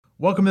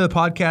Welcome to the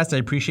podcast. I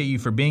appreciate you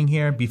for being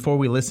here. Before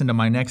we listen to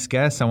my next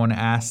guest, I want to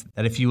ask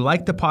that if you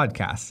like the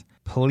podcast,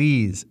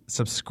 please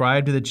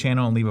subscribe to the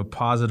channel and leave a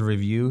positive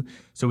review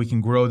so we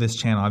can grow this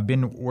channel. I've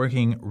been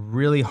working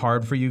really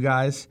hard for you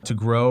guys to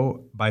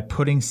grow by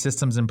putting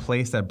systems in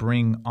place that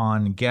bring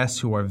on guests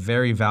who are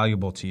very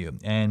valuable to you.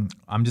 And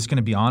I'm just going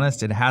to be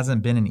honest, it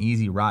hasn't been an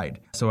easy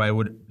ride. So I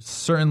would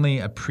certainly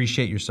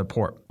appreciate your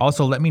support.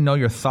 Also, let me know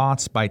your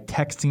thoughts by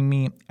texting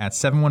me at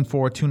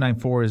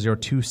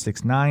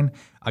 714-294-0269.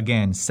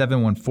 Again,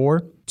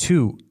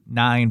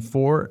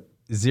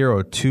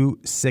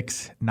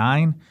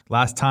 714-294-0269.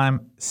 Last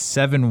time,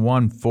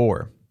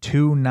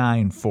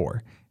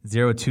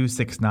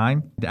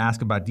 714-294-0269 to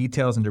ask about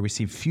details and to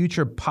receive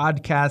future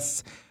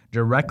podcasts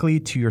directly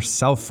to your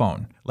cell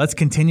phone. Let's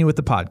continue with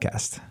the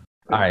podcast.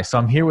 All right, so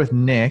I'm here with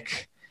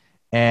Nick.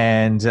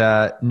 And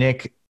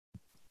Nick,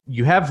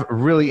 you have a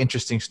really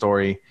interesting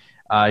story.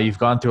 You've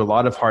gone through a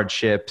lot of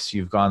hardships.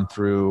 You've gone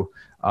through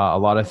a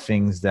lot of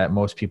things that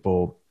most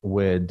people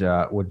would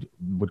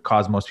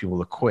cause most people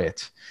to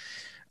quit.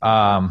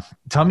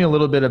 Tell me a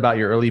little bit about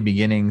your early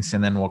beginnings,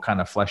 and then we'll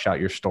kind of flesh out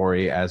your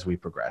story as we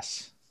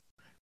progress.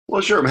 Well,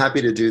 sure. I'm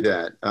happy to do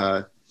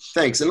that.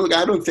 Thanks. And look,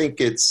 I don't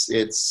think it's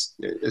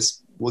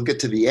we'll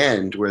get to the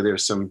end where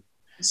there's some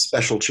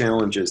special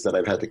challenges that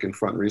I've had to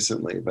confront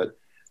recently. But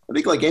I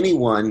think like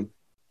anyone,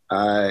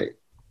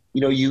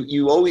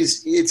 you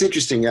always, it's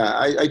interesting.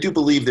 I do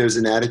believe there's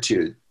an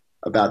attitude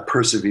about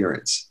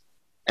perseverance.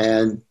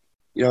 And,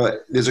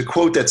 there's a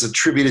quote that's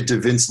attributed to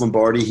Vince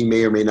Lombardi. He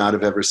may or may not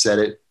have ever said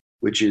it,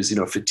 which is,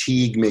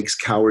 fatigue makes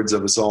cowards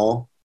of us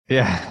all.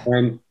 Yeah.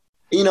 And,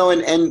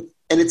 and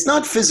it's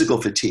not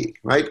physical fatigue,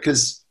 right?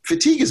 Because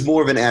fatigue is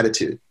more of an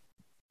attitude.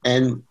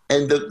 And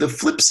the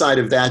flip side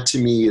of that to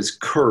me is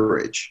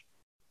courage.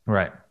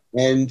 Right.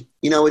 And,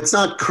 it's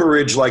not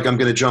courage like I'm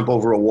going to jump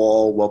over a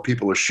wall while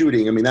people are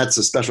shooting. I mean, that's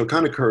a special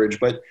kind of courage.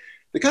 But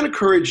the kind of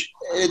courage,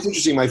 it's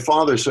interesting, my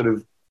father sort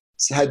of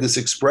had this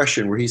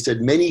expression where he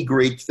said, many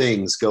great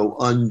things go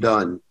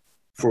undone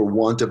for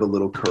want of a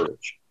little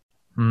courage.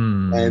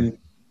 And,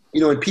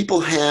 and people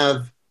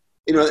have,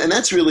 and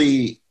that's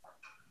really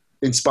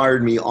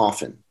inspired me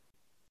often,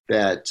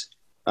 that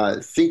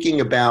thinking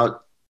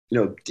about,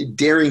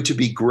 daring to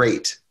be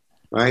great,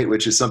 right?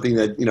 Which is something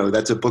that,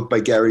 that's a book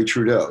by Gary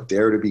Trudeau,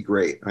 Dare to be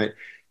Great, right?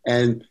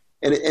 And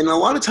a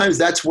lot of times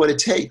that's what it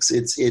takes.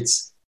 It's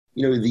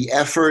the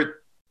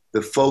effort,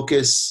 the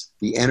focus,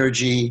 the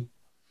energy,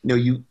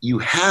 you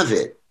have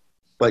it,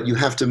 but you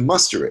have to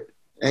muster it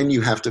and you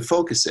have to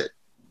focus it.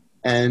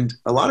 And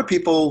a lot of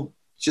people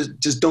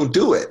just don't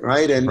do it,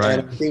 right? And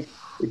I think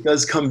it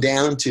does come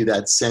down to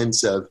that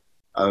sense of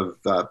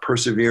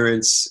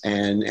perseverance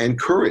and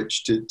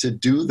courage to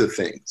do the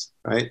things,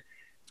 right?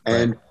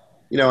 And,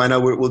 I know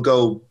we'll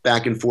go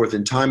back and forth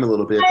in time a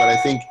little bit, but I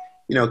think,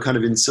 kind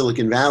of in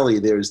Silicon Valley,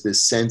 there's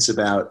this sense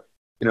about,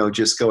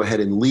 just go ahead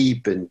and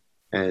leap and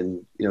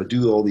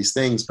do all these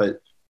things. But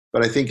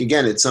I think,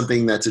 again, it's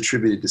something that's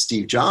attributed to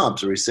Steve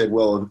Jobs, where he said,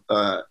 well,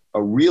 a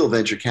real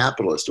venture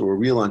capitalist or a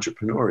real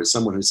entrepreneur is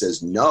someone who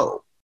says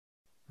no,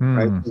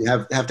 right? You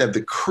have to have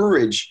the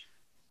courage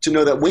to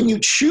know that when you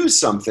choose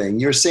something,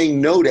 you're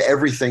saying no to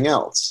everything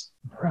else.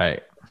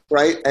 Right.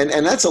 Right.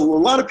 And that's a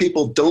lot of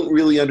people don't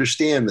really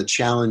understand the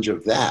challenge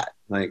of that.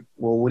 Like,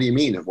 well, what do you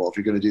mean? Well, if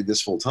you're going to do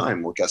this full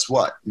time, well, guess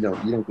what? You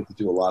don't get to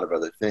do a lot of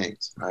other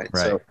things. Right.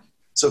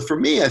 So for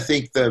me, I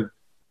think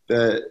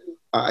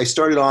I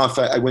started off,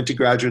 I went to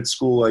graduate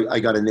school. I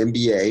got an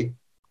MBA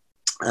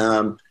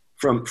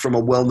from a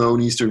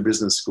well-known Eastern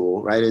business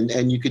school. Right.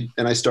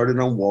 And I started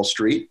on Wall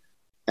Street.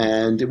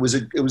 And it was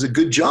a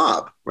good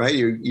job, right?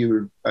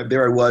 You were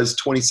there. I was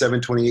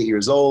 27, 28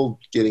 years old,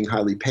 getting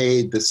highly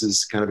paid. This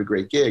is kind of a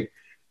great gig.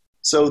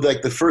 So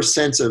like the first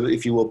sense of,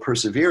 if you will,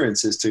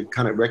 perseverance is to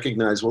kind of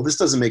recognize, well, this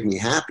doesn't make me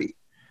happy.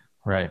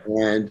 Right.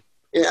 And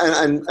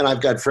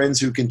I've got friends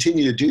who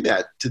continue to do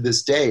that to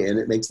this day, and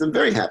it makes them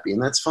very happy,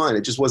 and that's fine.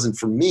 It just wasn't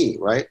for me,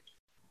 right?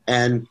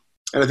 And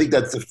I think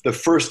that's the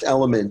first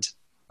element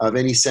of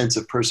any sense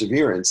of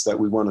perseverance that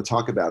we want to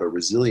talk about, or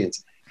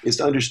resilience, is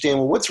to understand,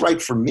 well, what's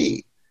right for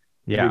me?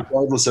 Yeah.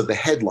 Regardless of the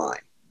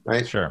headline,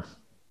 right? Sure.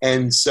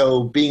 And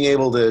so being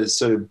able to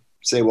sort of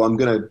say, well, I'm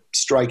going to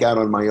strike out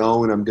on my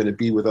own. I'm going to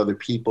be with other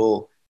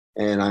people,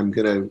 and I'm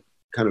going to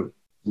kind of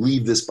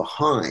leave this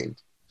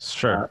behind.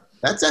 Sure.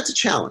 That's a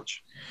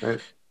challenge, right?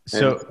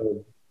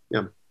 So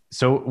yeah.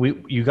 So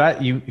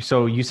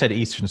you said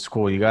Eastern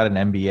School. You got an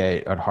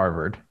MBA at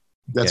Harvard.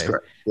 That's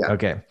correct. Yeah.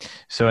 Okay.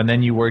 So and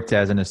then you worked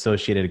as an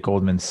associate at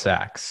Goldman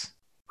Sachs.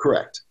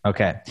 Correct.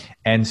 Okay.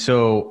 And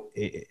so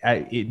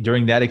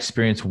during that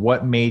experience,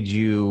 what made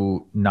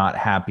you not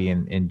happy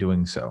in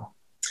doing so?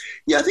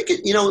 Yeah, I think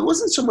it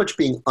wasn't so much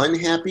being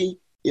unhappy.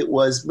 It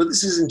was, but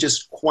this isn't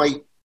just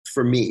quite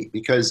for me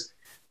because,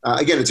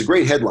 again, it's a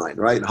great headline,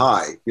 right?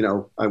 Hi,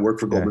 I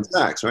work for Goldman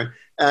Sachs, right?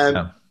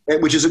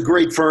 Which is a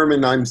great firm,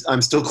 and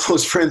I'm still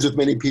close friends with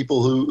many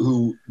people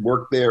who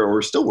work there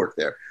or still work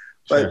there.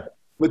 But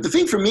the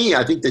thing for me,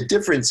 I think the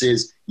difference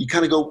is you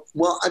kind of go,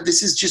 well,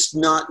 this is just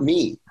not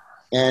me.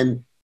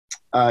 And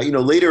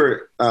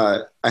later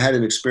I had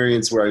an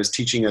experience where I was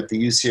teaching at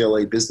the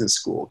UCLA Business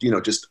School,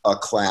 just a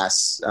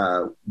class,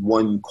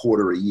 1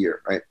 quarter a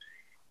year, right?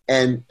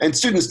 And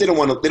students, they don't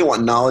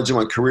want knowledge, they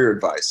want career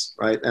advice,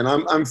 right? And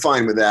I'm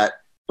fine with that.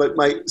 But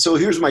so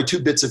here's my 2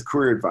 bits of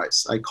career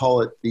advice. I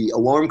call it the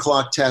alarm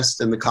clock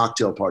test and the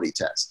cocktail party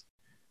test.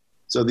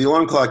 So the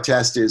alarm clock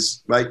test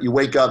is, right, you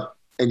wake up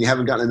and you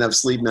haven't gotten enough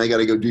sleep, now you got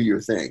to go do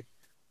your thing.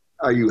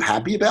 Are you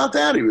happy about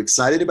that? Are you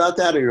excited about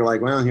that? Or you're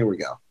like, well, here we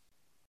go.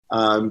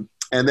 And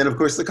then, of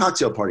course, the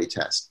cocktail party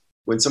test.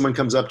 When someone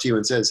comes up to you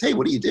and says, hey,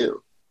 what do you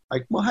do?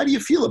 Like, well, how do you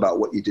feel about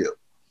what you do?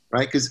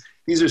 Right? Because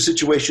these are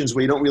situations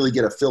where you don't really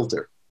get a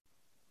filter.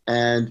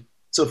 And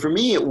so for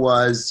me, it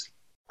was,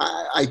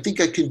 I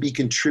think I can be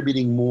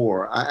contributing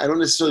more. I don't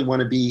necessarily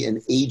want to be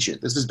an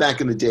agent. This was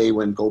back in the day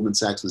when Goldman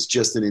Sachs was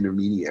just an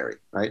intermediary,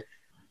 right?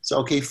 So,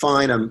 okay,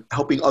 fine. I'm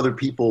helping other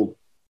people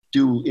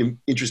do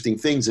interesting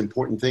things,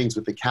 important things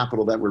with the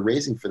capital that we're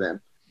raising for them.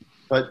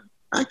 But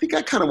I think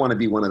I kind of want to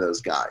be one of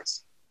those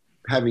guys,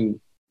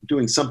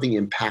 doing something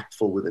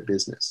impactful with a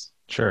business.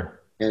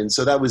 Sure. And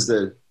so that was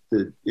the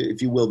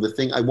if you will, the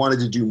thing I wanted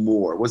to do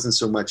more. It wasn't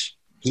so much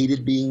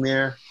hated being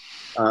there,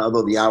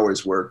 although the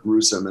hours were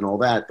gruesome and all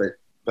that.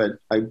 But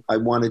I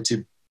wanted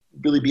to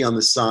really be on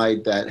the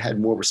side that had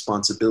more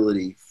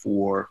responsibility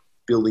for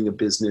building a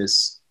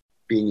business,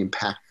 being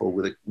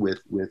impactful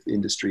with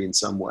industry in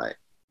some way.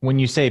 When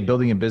you say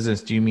building a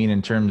business, do you mean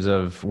in terms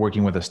of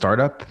working with a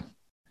startup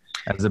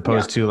as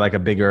opposed to like a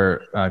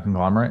bigger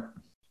conglomerate?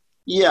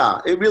 Yeah,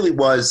 it really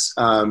was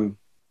a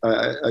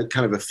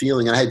kind of a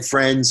feeling. I had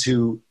friends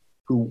who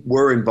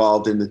were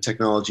involved in the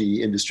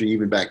technology industry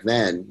even back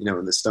then,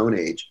 in the Stone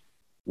Age,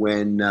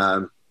 when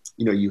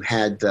you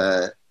had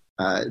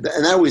and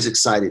that always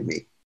excited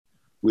me.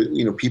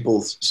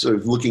 People sort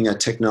of looking at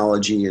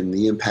technology and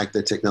the impact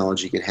that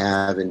technology could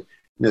have. And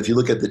if you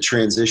look at the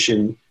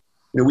transition,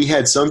 we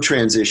had some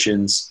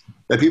transitions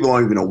that people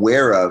aren't even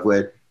aware of,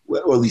 or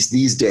at least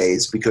these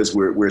days, because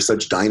we're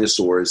such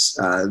dinosaurs,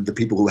 the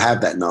people who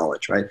have that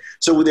knowledge, right?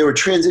 So there were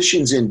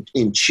transitions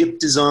in chip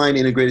design,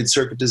 integrated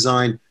circuit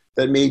design,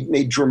 that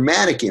made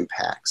dramatic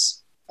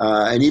impacts.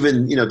 And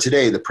even,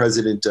 today, the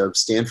president of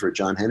Stanford,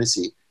 John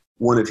Hennessy,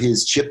 one of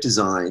his chip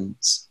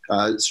designs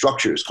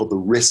structures called the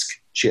RISC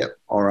chip,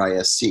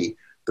 RISC.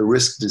 The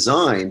RISC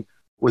design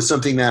was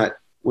something that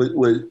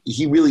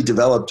he really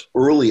developed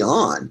early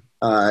on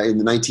in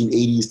the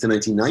 1980s to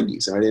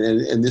 1990s, right?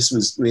 And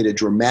this made a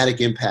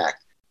dramatic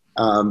impact.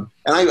 And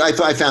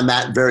I found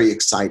that very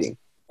exciting,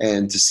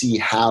 and to see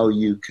how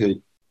you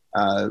could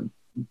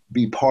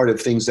be part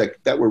of things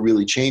that were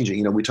really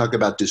changing. We talk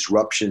about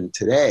disruption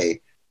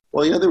today.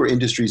 Well, there were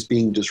industries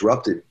being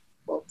disrupted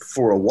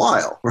for a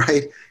while,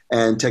 right?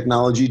 And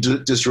technology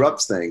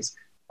disrupts things.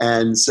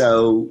 And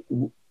so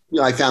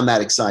I found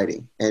that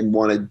exciting and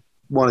wanted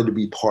to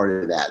be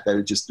part of that. That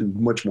was just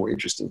much more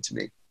interesting to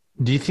me.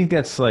 Do you think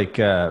that's like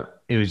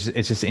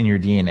it's just in your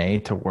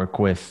DNA to work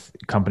with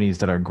companies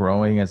that are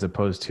growing as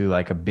opposed to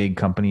like a big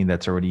company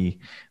that's already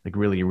like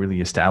really, really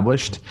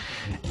established?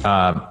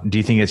 Do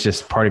you think it's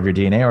just part of your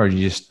DNA, or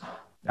you just,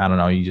 I don't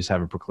know, you just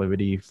have a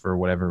proclivity for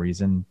whatever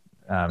reason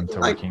to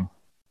working?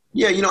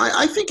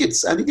 I think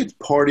it's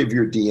part of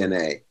your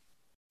DNA.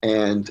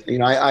 And,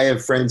 I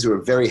have friends who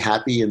are very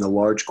happy in the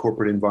large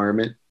corporate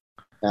environment.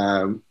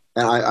 And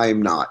I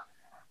am not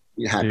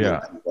happy in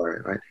that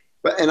environment, right?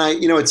 But, and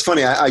it's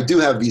funny, I do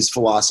have these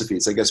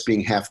philosophies, I guess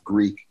being half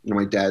Greek,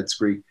 my dad's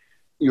Greek,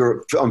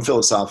 I'm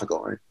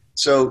philosophical, right?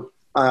 So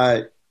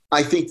I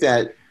think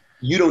that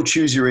you don't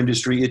choose your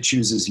industry, it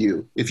chooses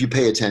you if you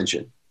pay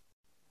attention.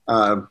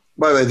 By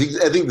the way,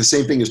 I think the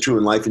same thing is true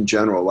in life in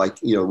general. Like,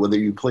 whether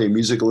you play a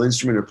musical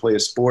instrument or play a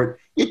sport,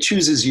 it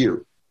chooses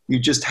you. You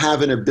just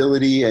have an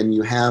ability and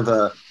you have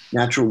a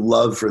natural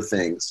love for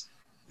things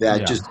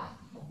that just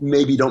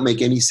maybe don't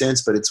make any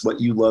sense, but it's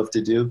what you love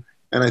to do.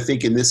 And I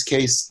think in this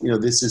case,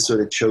 this has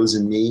sort of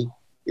chosen me.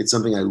 It's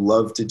something I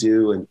love to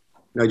do. And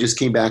I just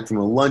came back from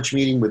a lunch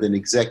meeting with an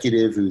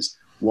executive who's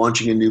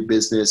launching a new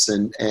business.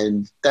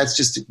 And that's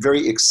just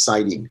very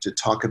exciting to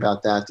talk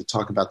about that, to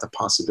talk about the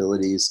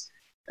possibilities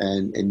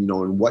and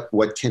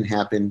what can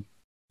happen.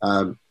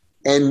 And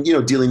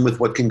dealing with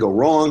what can go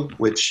wrong,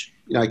 which,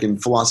 I can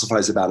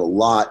philosophize about a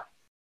lot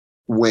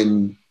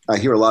when I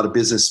hear a lot of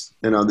business,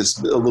 this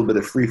a little bit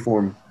of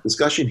free-form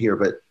discussion here,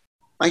 but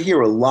I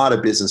hear a lot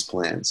of business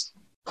plans.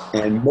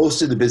 And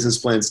most of the business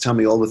plans tell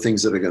me all the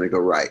things that are going to go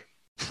right.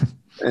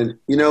 And,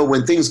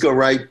 when things go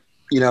right,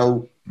 you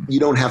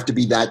don't have to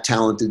be that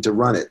talented to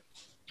run it.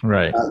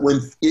 Right.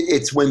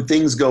 When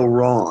things go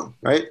wrong,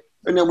 right?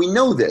 And now we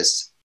know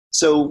this.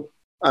 So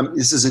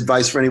this is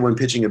advice for anyone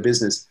pitching a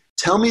business.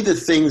 Tell me the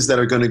things that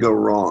are going to go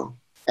wrong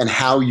and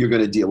how you're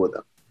going to deal with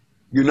them.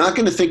 You're not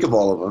going to think of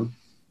all of them.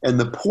 And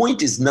the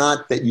point is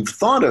not that you've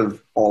thought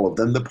of all of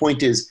them. The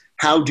point is,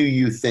 how do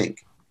you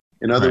think?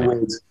 In other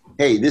words,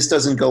 hey, this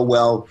doesn't go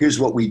well. Here's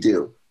what we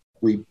do.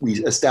 We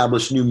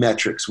establish new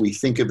metrics. We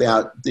think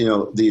about, the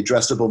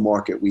addressable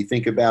market. We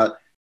think about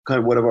kind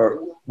of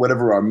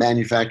whatever our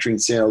manufacturing,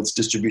 sales,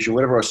 distribution,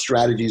 whatever our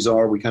strategies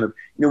are. We kind of,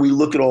 we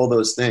look at all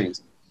those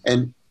things.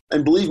 And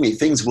believe me,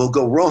 things will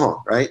go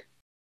wrong, right?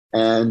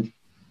 And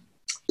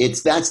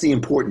that's the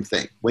important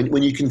thing.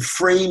 When you can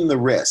frame the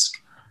risk,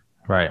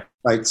 right?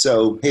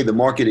 So, hey, the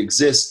market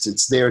exists.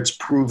 It's there. It's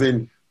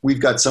proven. We've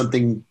got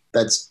something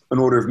that's an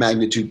order of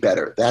magnitude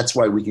better. That's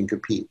why we can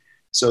compete.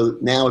 So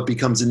now it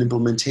becomes an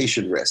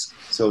implementation risk.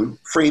 So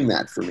frame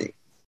that for me.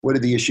 What are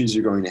the issues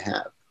you're going to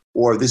have?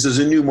 Or this is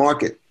a new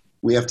market.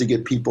 We have to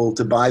get people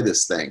to buy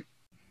this thing.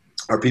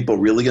 Are people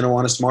really going to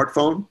want a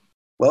smartphone?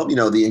 Well,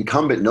 the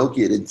incumbent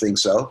Nokia didn't think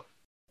so.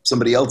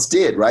 Somebody else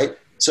did, right?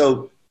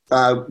 So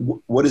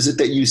what is it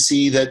that you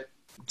see that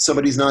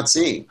somebody's not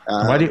seeing?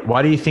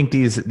 Why do you think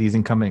these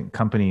incumbent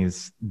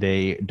companies,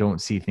 they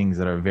don't see things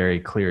that are very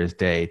clear as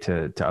day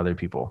to other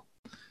people?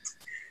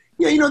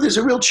 Yeah, there's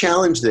a real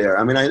challenge there.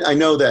 I mean, I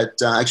know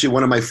that actually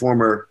one of my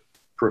former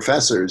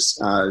professors,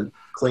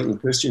 Clayton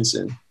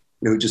Christensen,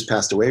 who just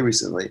passed away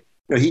recently,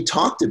 he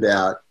talked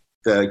about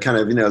the kind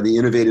of, the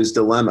innovator's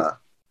dilemma.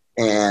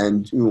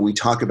 And we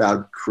talk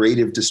about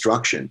creative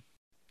destruction.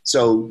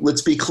 So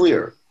let's be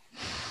clear.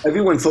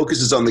 Everyone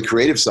focuses on the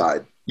creative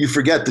side. You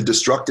forget the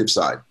destructive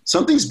side.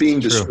 Something's being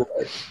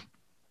destroyed.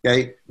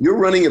 Okay? You're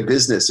running a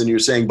business and you're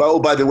saying, oh,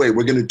 by the way,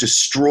 we're going to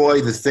destroy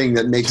the thing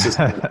that makes us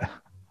money,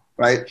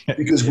 right?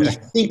 Because we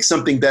think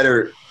something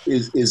better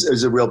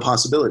is a real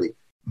possibility.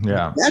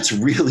 Yeah. That's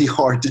really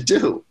hard to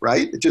do,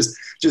 right? Just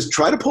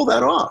try to pull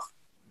that off.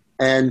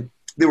 And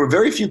there were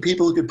very few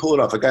people who could pull it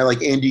off. A guy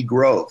like Andy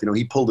Grove,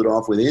 he pulled it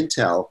off with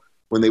Intel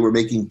when they were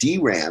making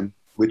DRAM,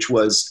 which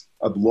was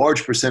a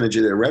large percentage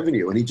of their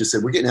revenue. And he just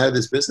said, we're getting out of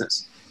this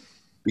business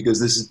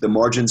because the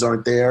margins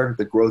aren't there,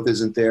 the growth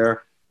isn't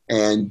there.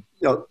 And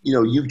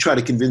you try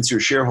to convince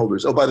your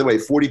shareholders, oh, by the way,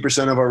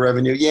 40% of our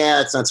revenue,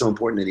 it's not so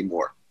important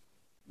anymore.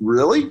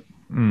 Really?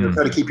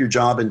 Try to keep your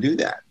job and do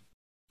that.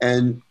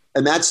 And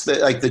that's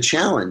the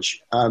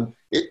challenge.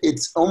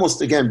 It's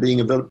almost, again,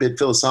 being a bit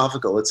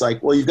philosophical. It's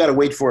like, well, you've got to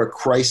wait for a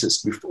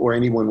crisis before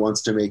anyone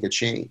wants to make a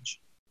change.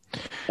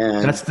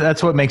 And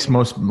that's what makes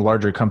most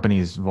larger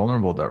companies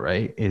vulnerable, though,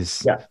 right?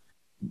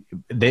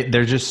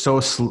 They're just so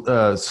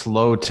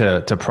slow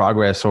to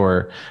progress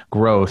or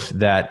growth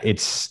that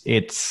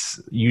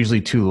it's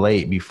usually too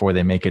late before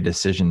they make a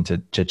decision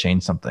to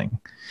change something.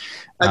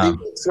 I think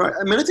that's right.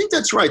 I mean, I think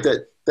that's right.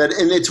 That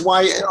and it's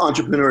why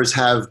entrepreneurs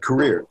have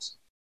careers,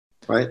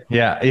 right?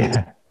 Yeah.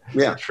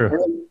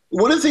 True. And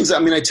one of the things,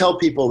 I tell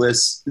people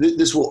this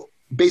is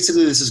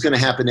going to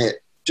happen to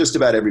just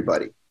about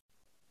everybody.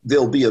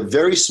 There'll be a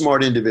very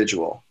smart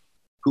individual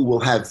who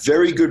will have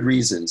very good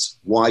reasons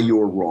why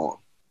you're wrong.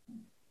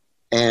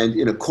 And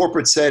in a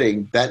corporate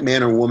setting, that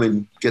man or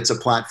woman gets a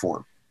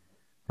platform.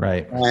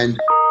 Right. And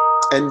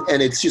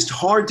it's just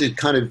hard to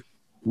kind of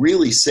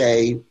really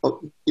say,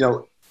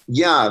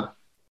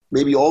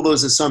 maybe all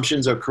those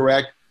assumptions are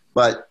correct,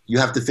 but you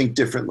have to think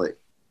differently.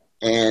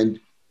 And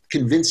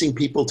convincing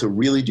people to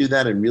really do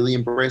that and really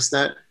embrace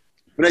that.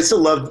 But I still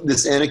love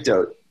this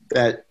anecdote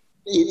that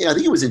I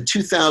think it was in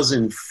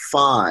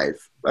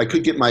 2005. I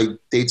could get my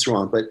dates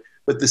wrong, but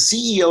the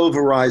CEO of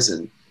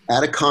Verizon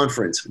at a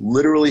conference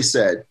literally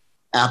said,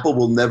 Apple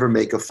will never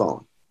make a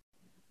phone.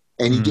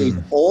 And he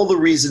gave all the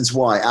reasons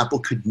why Apple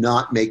could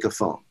not make a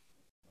phone.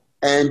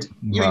 And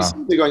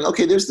they're going,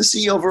 okay, there's the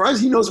CEO of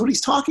Verizon. He knows what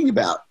he's talking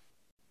about.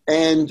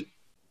 And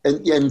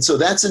so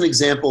that's an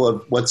example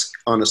of what's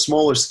on a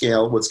smaller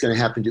scale, what's going to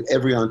happen to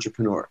every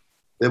entrepreneur.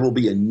 There will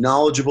be a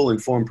knowledgeable,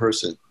 informed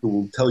person who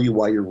will tell you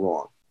why you're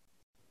wrong.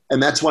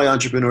 And that's why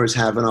entrepreneurs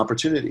have an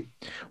opportunity.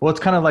 Well, it's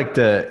kind of like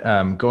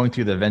the going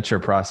through the venture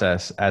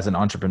process as an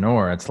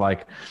entrepreneur. It's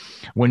like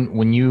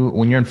when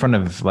you're in front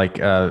of like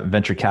a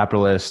venture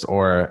capitalist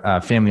or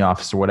a family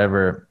office or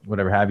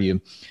whatever have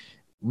you.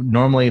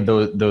 Normally,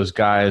 those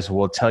guys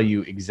will tell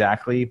you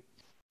exactly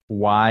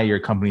why your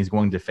company is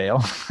going to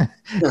fail,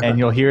 and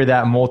you'll hear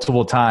that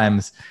multiple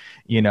times.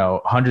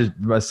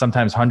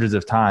 Sometimes hundreds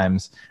of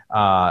times.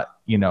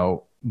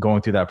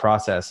 Going through that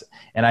process.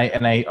 And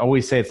I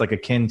always say it's like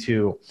akin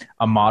to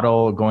a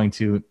model going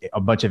to a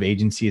bunch of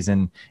agencies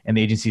and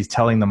the agencies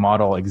telling the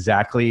model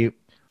exactly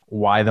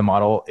why the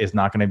model is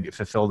not going to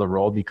fulfill the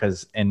role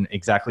and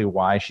exactly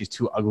why she's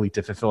too ugly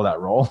to fulfill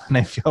that role. And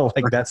I feel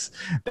like that's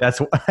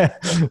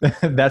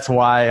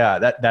why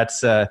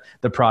that's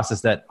the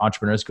process that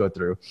entrepreneurs go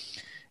through.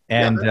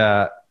 And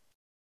I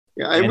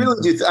really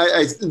do.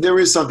 There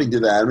is something to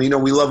that. We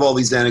love all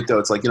these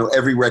anecdotes, like,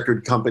 every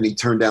record company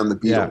turned down the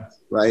Beatles,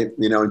 right?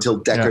 Until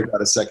Decca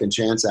got a second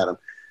chance at them.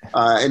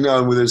 And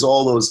there's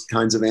all those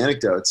kinds of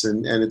anecdotes,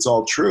 and it's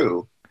all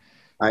true,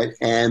 right?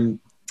 And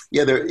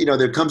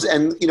there comes,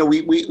 and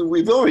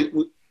we've already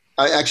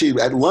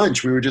actually at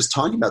lunch we were just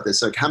talking about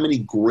this, like how many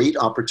great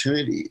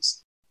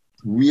opportunities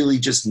really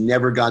just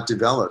never got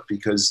developed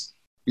because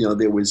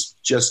there was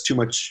just too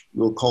much.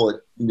 We'll call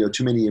it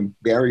too many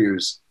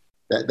barriers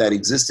that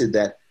existed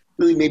that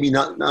really maybe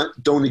not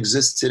don't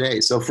exist today.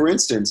 So for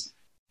instance,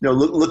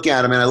 look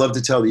at them, and I love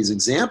to tell these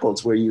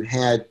examples where you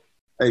had,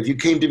 if you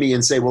came to me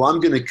and say, well, I'm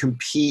going to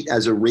compete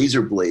as a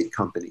razor blade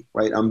company,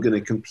 right? I'm going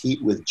to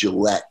compete with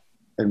Gillette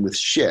and with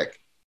Schick.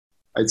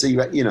 I'd say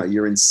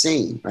you're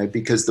insane, right?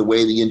 Because the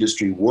way the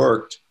industry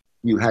worked,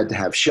 you had to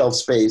have shelf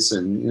space,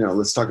 and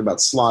let's talk about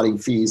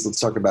slotting fees, let's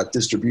talk about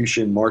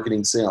distribution,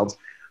 marketing, sales.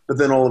 But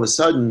then all of a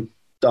sudden,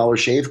 Dollar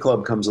Shave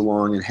Club comes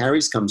along and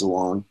Harry's comes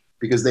along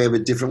because they have a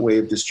different way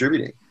of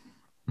distributing.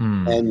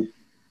 And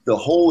the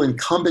whole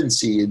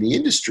incumbency in the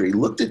industry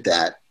looked at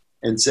that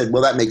and said,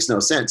 well, that makes no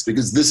sense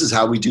because this is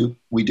how we do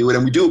it,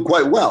 and we do it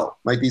quite well.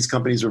 Right? These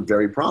companies are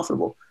very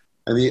profitable,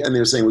 and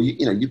they're saying, well,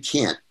 you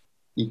can't.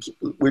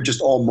 We're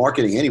just all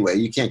marketing anyway.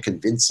 You can't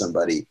convince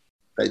somebody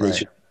that they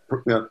should.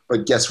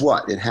 But guess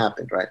what? It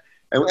happened, right?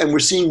 And we're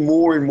seeing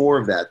more and more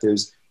of that.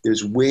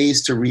 There's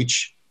ways to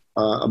reach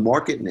a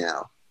market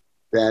now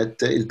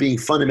that is being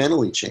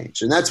fundamentally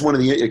changed, and that's one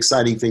of the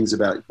exciting things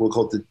about, we'll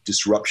call it the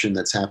disruption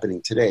that's happening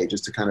today.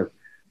 Just to kind of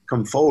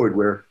come forward,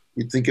 where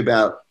you think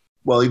about,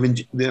 well, even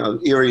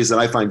areas that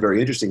I find very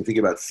interesting. Think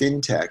about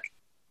fintech,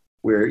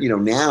 where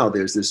now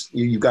there's this.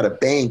 You've got a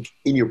bank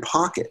in your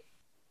pocket,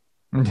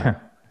 and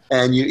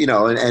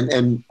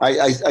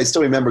I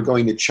still remember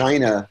going to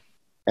China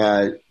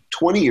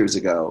 20 years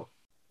ago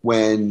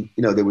when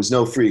there was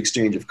no free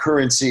exchange of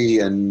currency,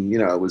 and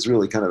it was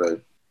really kind of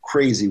a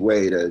crazy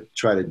way to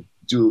try to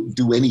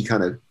do any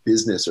kind of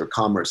business or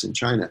commerce in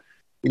China.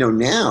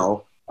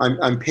 Now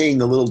I'm paying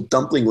the little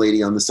dumpling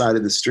lady on the side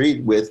of the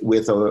street with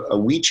a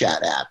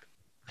WeChat app.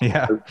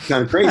 Yeah. It's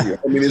kind of crazy.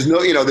 I mean,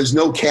 there's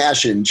no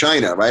cash in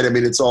China, right? I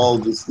mean, it's all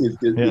just,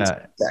 it's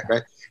tech,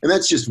 right? And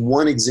that's just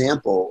one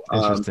example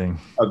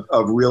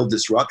of real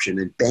disruption.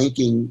 And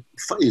banking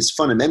is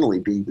fundamentally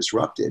being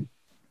disrupted.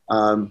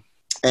 And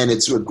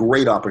it's a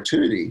great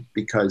opportunity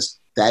because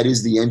that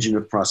is the engine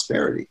of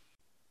prosperity.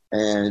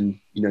 And,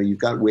 you've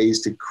got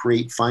ways to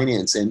create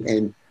finance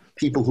and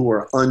people who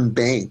are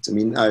unbanked. I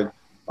mean,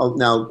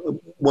 now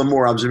one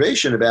more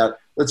observation about,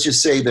 let's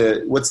just say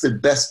what's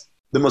the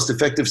most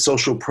effective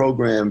social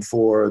program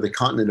for the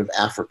continent of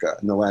Africa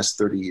in the last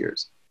 30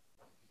 years.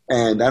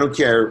 And I don't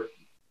care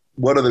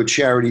what other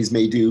charities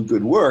may do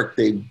good work.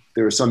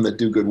 There are some that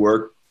do good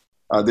work.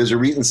 There's a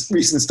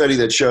recent study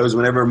that shows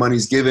whenever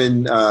money's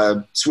given,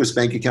 Swiss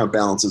bank account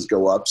balances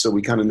go up. So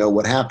we kind of know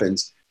what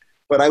happens.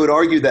 But I would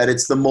argue that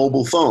it's the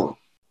mobile phone.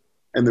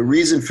 And the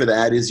reason for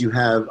that is you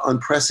have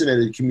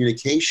unprecedented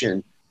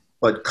communication,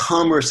 but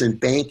commerce and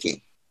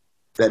banking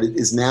that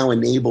is now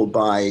enabled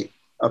by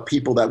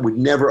people that would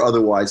never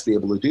otherwise be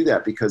able to do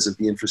that because of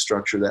the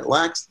infrastructure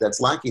that's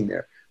lacking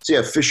there. So you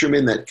have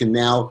fishermen that can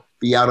now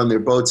be out on their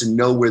boats and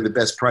know where the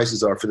best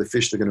prices are for the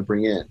fish they're going to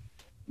bring in.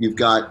 You've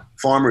got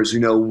farmers who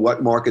know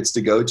what markets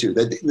to go to.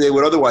 They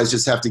would otherwise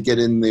just have to get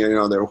in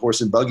their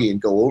horse and buggy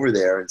and go over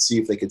there and see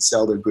if they could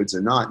sell their goods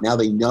or not. Now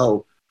they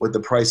know what the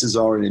prices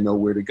are and they know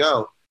where to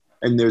go.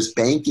 And there's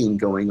banking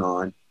going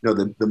on,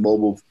 the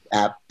mobile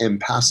app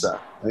M-Pesa.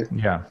 Right?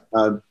 Yeah.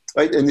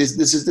 Right, and this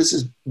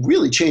is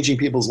really changing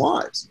people's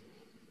lives,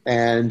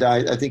 and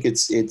I think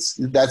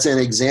that's an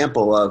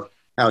example of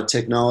how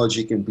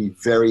technology can be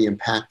very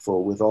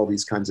impactful with all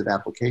these kinds of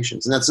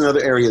applications, and that's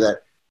another area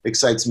that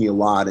excites me a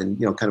lot. And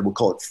kind of we'll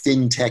call it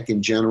fintech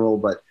in general,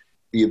 but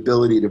the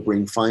ability to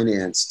bring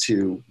finance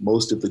to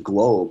most of the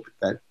globe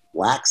that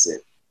lacks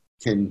it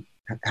can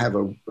have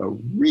a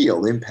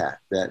real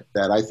impact that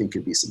I think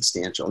could be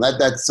substantial.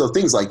 So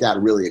things like that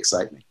really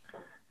excite me.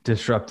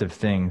 Disruptive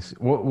things.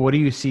 What do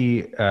you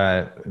see?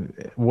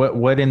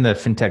 What in the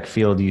fintech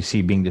field do you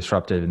see being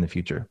disruptive in the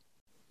future?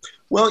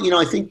 Well,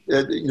 I think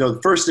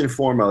first and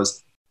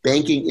foremost,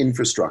 banking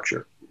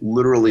infrastructure,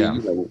 literally,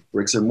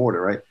 bricks and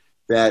mortar, right?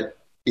 That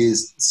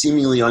is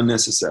seemingly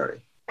unnecessary.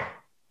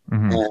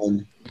 Mm-hmm.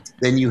 And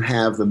then you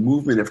have the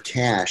movement of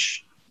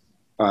cash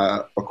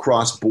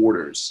across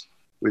borders,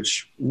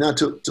 which not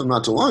too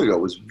long ago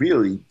was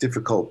really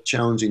difficult,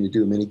 challenging to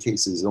do. In many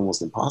cases,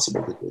 almost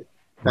impossible to do.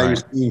 Now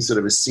you're seeing sort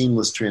of a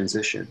seamless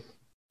transition.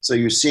 So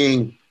you're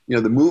seeing,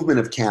 the movement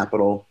of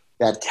capital,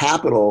 that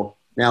capital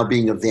now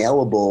being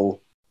available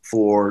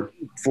for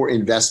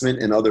investment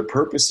and other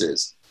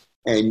purposes.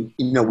 And,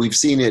 we've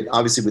seen it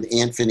obviously with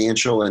Ant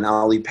Financial and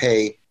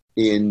Alipay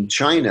in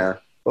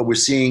China, but we're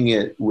seeing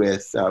it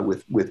with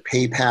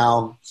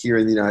PayPal here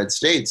in the United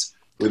States,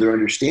 where they're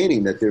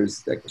understanding that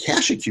there's a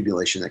cash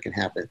accumulation that can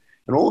happen.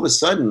 And all of a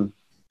sudden,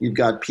 you've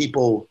got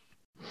people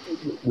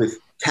with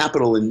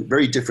capital in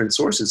very different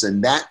sources,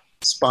 and that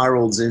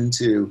spirals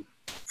into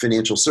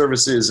financial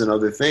services and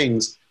other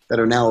things that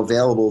are now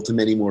available to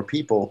many more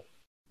people.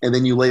 And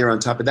then you layer on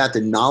top of that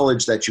the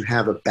knowledge that you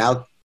have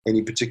about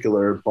any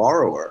particular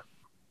borrower,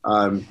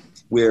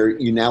 where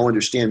you now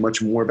understand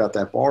much more about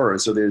that borrower.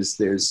 So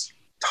there's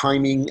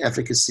timing,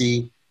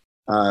 efficacy,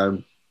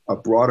 a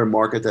broader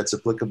market that's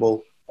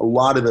applicable. A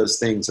lot of those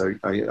things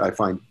I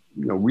find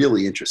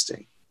really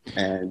interesting,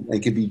 and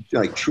it can be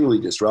truly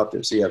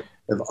disruptive. So you have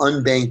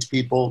unbanked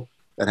people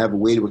that have a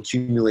way to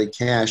accumulate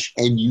cash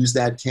and use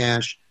that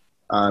cash.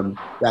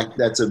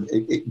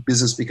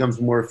 Business becomes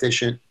more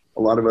efficient.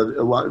 A lot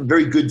of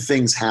very good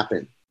things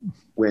happen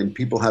when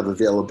people have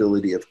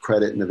availability of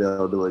credit and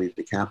availability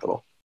to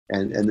capital,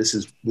 and this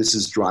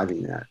is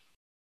driving that.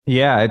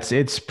 Yeah,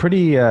 it's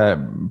pretty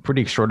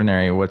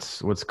extraordinary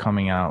what's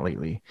coming out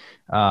lately.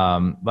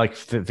 Like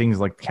things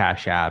like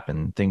Cash App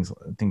and things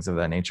of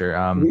that nature.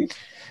 Mhm.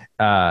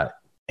 Uh,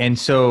 and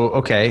so,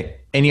 okay,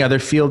 any other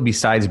field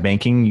besides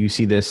banking, you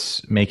see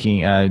this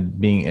making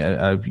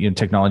being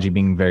technology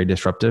being very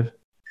disruptive?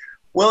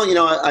 Well,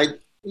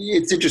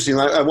 it's interesting.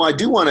 I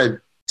do want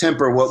to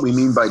temper what we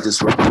mean by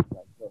disruption.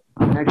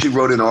 I actually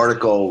wrote an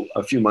article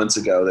a few months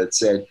ago that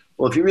said,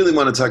 well, if you really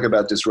want to talk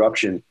about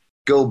disruption,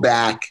 go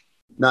back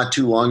not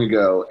too long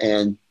ago.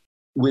 And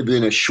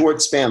within a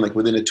short span, like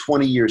within a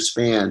 20-year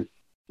span,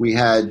 we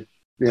had,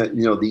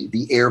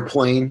 the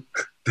airplane,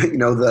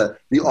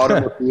 the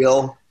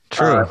automobile,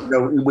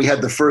 True. we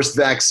had the first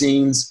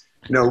vaccines,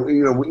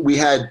 we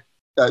had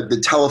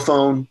the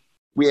telephone,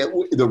 we had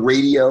the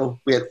radio,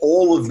 we had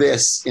all of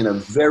this in a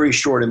very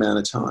short amount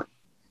of time.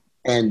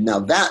 And now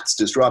that's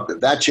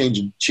disruptive. That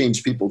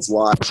changed people's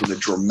lives in a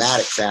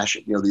dramatic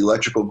fashion. The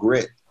electrical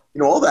grid,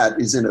 all that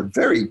is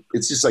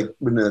it's just like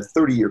within a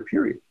 30-year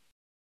period.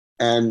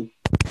 And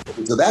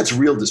so that's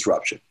real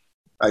disruption.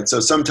 Right? So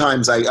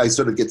sometimes I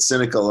sort of get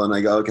cynical and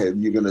I go, okay,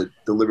 you're going to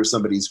deliver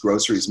somebody's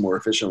groceries more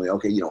efficiently.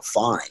 Okay,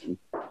 fine.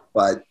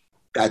 But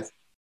that's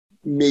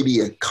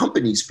maybe a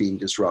company's being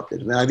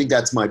disrupted. And I think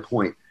that's my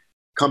point.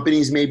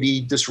 Companies may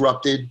be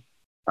disrupted.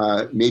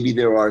 Maybe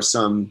there are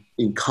some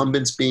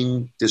incumbents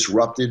being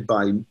disrupted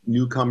by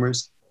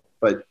newcomers,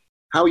 but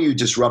how are you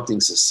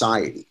disrupting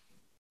society?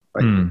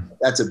 Right?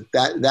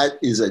 That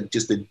is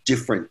just a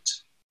different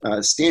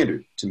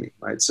standard to me,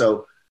 right?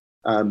 So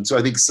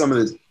I think some of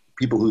the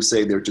people who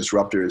say they're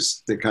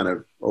disruptors, they're kind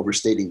of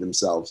overstating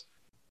themselves.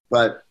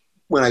 But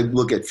when I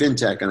look at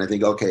fintech and I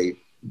think, okay,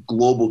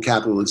 global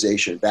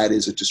capitalization, that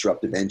is a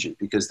disruptive engine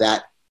because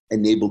that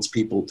enables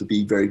people to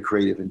be very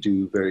creative and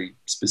do very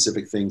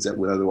specific things that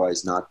would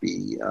otherwise not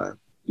be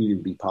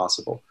even be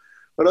possible.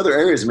 But other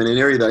areas, an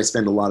area that I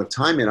spend a lot of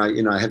time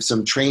in, I have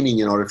some training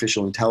in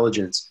artificial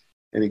intelligence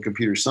and in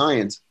computer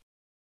science.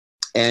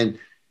 And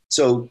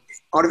so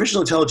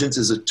artificial intelligence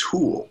is a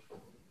tool.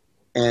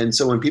 And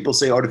so when people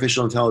say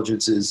artificial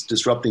intelligence is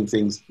disrupting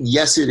things,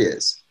 yes, it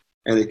is.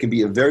 And it can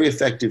be a very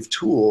effective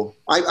tool.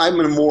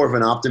 I'm more of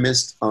an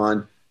optimist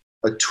on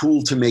a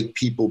tool to make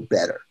people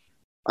better.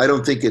 I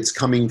don't think it's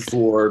coming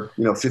for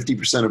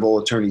 50% of all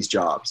attorneys'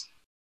 jobs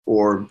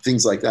or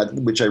things like that,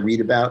 which I read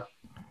about.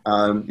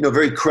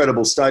 Very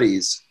credible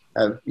studies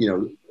have,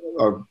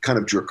 are kind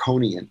of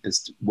draconian as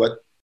to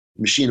what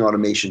machine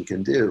automation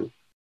can do.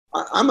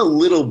 I'm a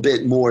little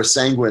bit more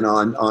sanguine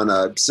on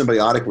a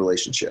symbiotic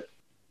relationship,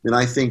 and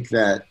I think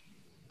that.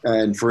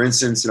 And for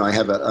instance, I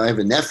have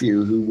a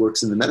nephew who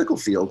works in the medical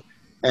field,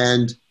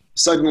 and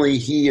suddenly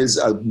he is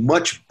a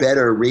much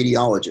better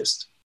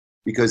radiologist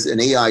because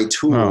an AI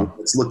tool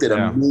that's looked at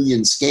a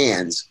million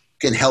scans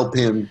can help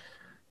him,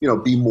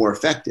 be more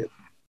effective.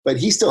 But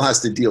he still has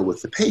to deal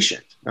with the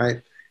patient,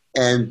 right?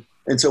 And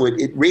so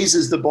it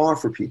raises the bar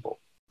for people.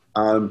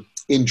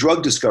 In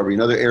drug discovery,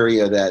 another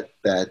area that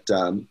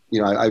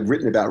I've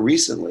written about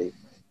recently,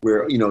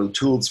 where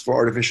tools for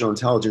artificial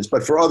intelligence,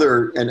 but for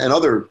other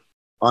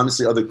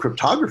honestly other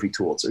cryptography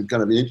tools are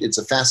it's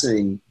a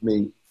fascinating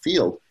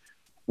field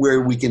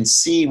where we can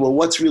see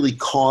what's really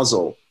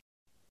causal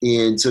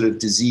in sort of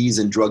disease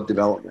and drug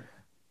development.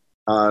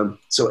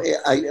 So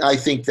I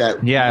think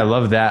that. Yeah, I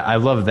love that. I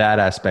love that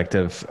aspect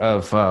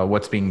of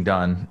what's being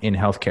done in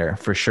healthcare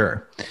for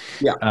sure.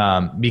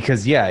 Yeah.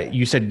 Because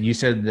you said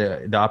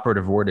the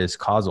operative word is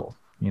causal.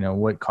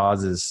 What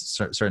causes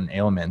certain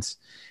ailments,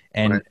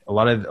 and Right. a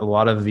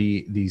lot of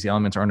these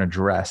ailments aren't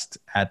addressed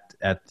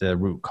at the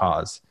root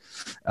cause,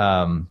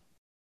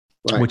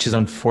 Right. which is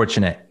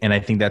unfortunate. And I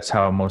think that's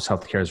how most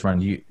healthcare is run.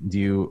 Do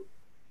you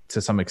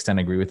to some extent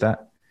agree with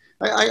that?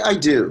 I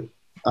do.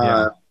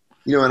 Yeah.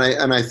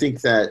 And I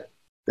think that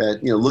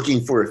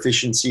looking for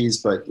efficiencies,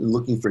 but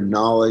looking for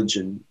knowledge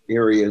and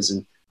areas,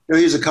 and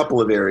here's a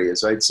couple of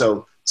areas, right?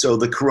 So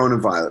the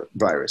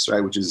coronavirus,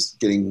 right, which is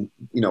getting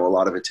a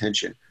lot of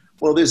attention.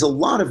 Well, there's a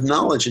lot of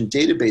knowledge and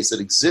database that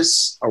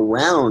exists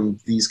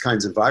around these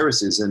kinds of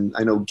viruses, and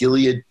I know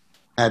Gilead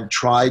had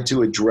tried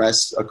to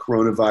address a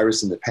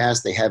coronavirus in the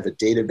past. They have a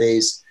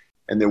database,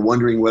 and they're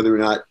wondering whether or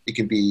not it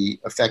can be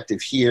effective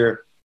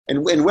here,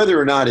 and whether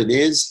or not it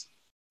is.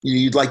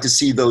 You'd like to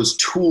see those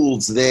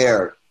tools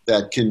there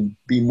that can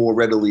be more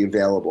readily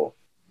available.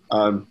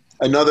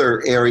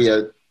 Another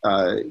area,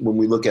 when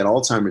we look at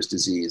Alzheimer's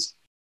disease,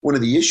 one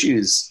of the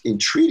issues in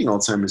treating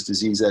Alzheimer's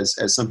disease,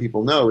 as some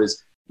people know,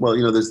 is,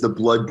 there's the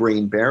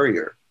blood-brain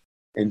barrier.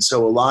 And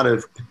so a lot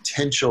of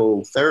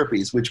potential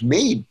therapies, which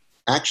may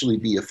actually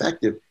be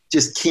effective,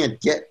 just can't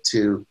get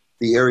to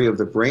the area of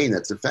the brain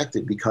that's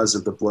affected because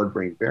of the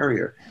blood-brain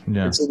barrier.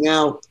 Yeah. And so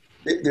now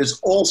there's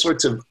all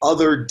sorts of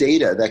other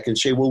data that can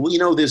say,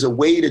 there's a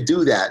way to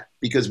do that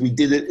because we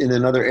did it in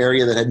another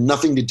area that had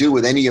nothing to do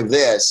with any of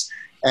this.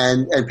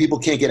 And people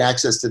can't get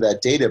access to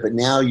that data, but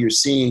now you're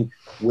seeing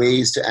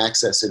ways to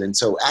access it. And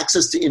so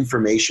access to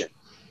information.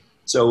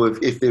 So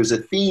if there's a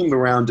theme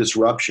around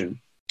disruption,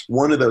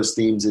 one of those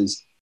themes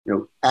is,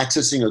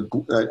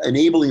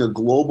 enabling a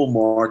global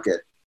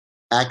market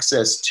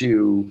access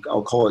to,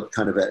 I'll call it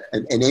kind of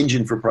an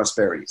engine for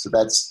prosperity. So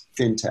that's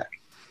fintech.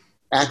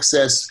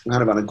 Access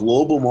kind of on a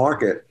global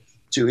market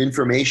to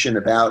information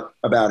about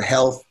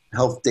health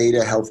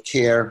data, health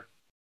care.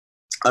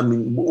 I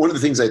mean, one of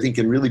the things I think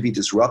can really be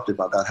disruptive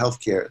about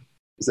healthcare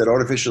is that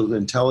artificial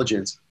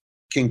intelligence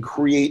can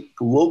create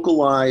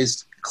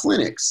localized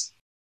clinics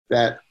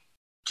that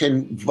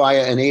can,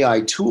 via an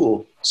AI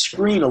tool,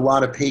 screen a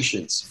lot of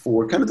patients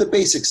for kind of the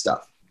basic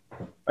stuff.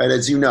 Right?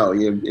 As you know,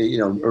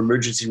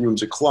 emergency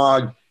rooms are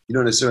clogged. You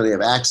don't necessarily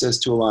have access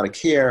to a lot of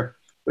care,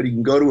 but you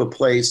can go to a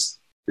place.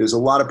 There's a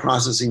lot of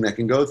processing that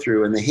can go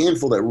through, and the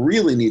handful that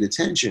really need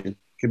attention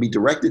can be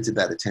directed to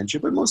that attention.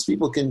 But most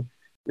people can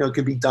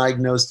be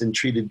diagnosed and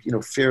treated,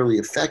 fairly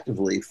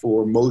effectively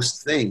for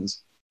most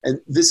things. And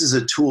this is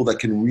a tool that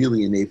can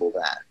really enable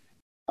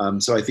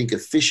that. So I think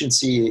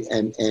efficiency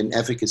and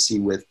efficacy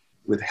with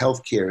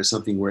healthcare is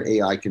something where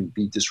AI can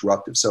be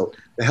disruptive. So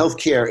the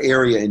healthcare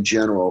area in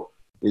general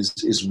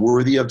is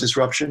worthy of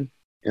disruption,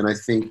 and I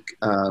think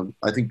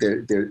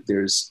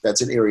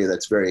that's an area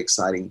that's very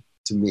exciting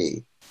to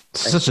me.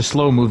 It's such a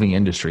slow moving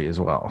industry as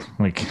well.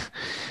 Yeah,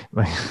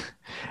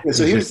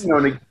 so here's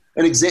an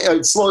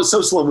example.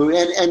 Slow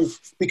moving, and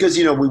because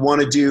we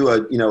want to do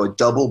a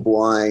double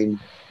blind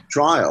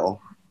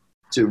trial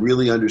to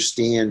really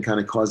understand kind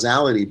of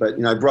causality.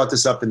 But I brought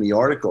this up in the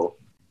article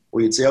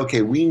where you'd say,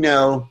 okay, we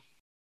know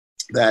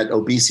that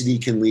obesity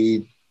can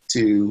lead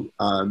to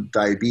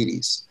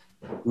diabetes.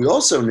 We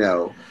also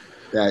know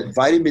that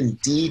vitamin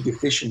D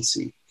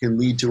deficiency can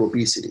lead to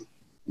obesity.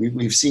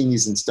 We've seen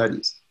these in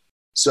studies.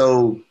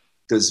 So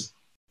does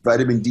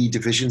vitamin D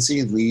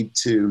deficiency lead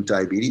to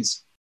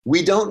diabetes?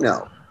 We don't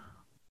know.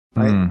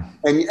 Right?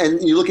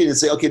 And you look at it and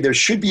say, okay, there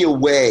should be a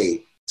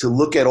way to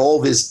look at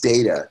all this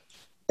data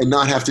and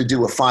not have to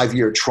do a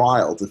 5-year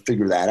trial to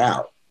figure that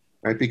out,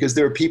 right? Because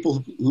there are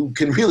people who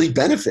can really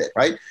benefit,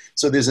 right?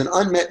 So there's an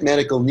unmet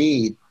medical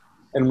need,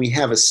 and we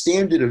have a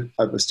standard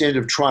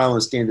of trial and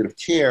a standard of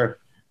care.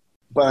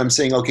 But I'm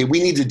saying, okay,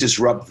 we need to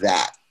disrupt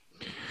that,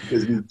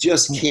 because we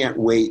just can't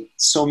wait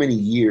so many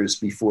years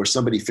before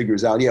somebody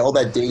figures out, all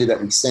that data that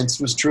we sensed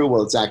was true.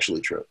 Well, it's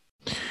actually true.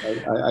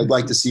 I'd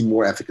like to see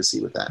more efficacy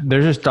with that.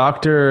 There's this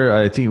doctor,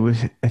 I think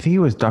it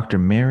was Dr.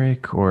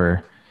 Merrick,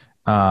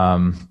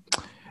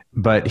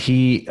 but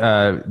he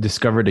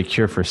discovered a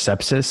cure for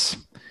sepsis,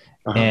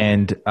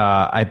 and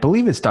I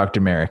believe it's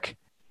Dr. Merrick,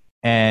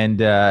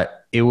 and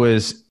it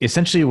was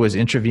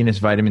intravenous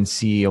vitamin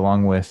C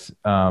along with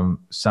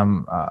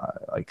some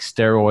like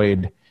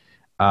steroid,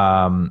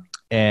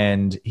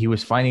 and he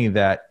was finding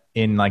that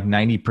in like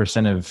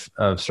 90%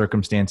 of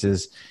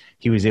circumstances,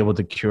 he was able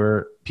to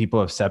cure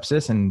people of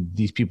sepsis, and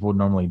these people would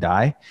normally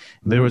die.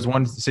 There was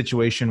one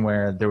situation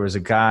where there was a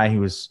guy who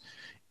was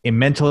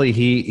mentally,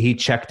 he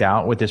checked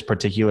out with this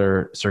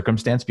particular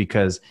circumstance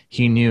because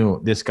he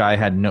knew this guy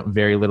had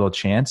very little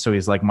chance. So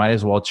he's like, might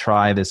as well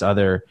try this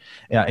other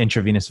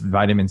intravenous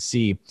vitamin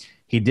C.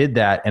 He did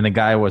that, and the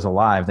guy was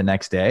alive the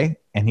next day,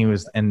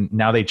 and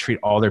now they treat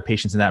all their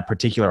patients in that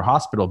particular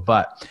hospital.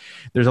 But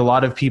there's a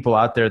lot of people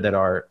out there that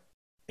are,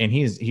 and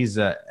he's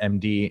a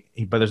MD,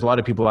 but there's a lot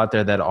of people out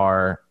there that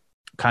are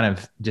kind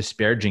of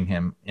disparaging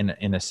him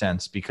in a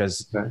sense,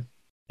 because they're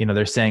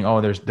saying,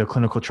 the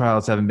clinical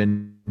trials haven't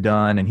been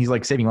done, and he's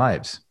like saving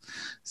lives.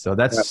 So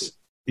that's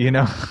and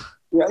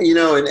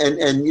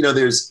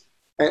there's,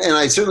 and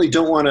I certainly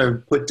don't want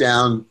to put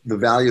down the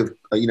value of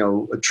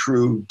a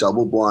true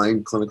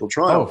double-blind clinical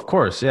trial. Oh, of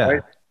course, yeah.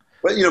 Right?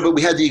 But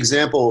we had the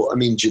example. I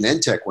mean,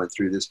 Genentech went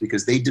through this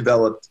because they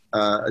developed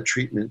a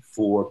treatment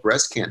for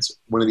breast cancer.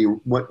 One of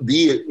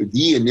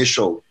the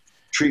initial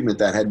treatment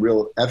that had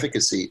real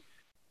efficacy,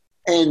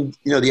 and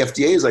the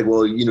FDA is like,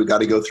 well, got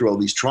to go through all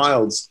these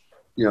trials,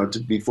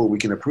 before we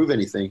can approve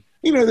anything.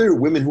 There are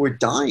women who are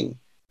dying,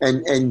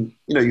 and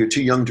you're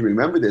too young to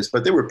remember this,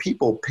 but there were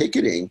people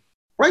picketing,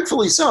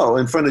 rightfully so,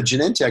 in front of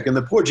Genentech, and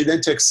the poor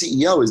Genentech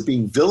CEO is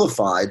being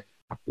vilified,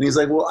 and he's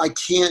like, well, I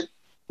can't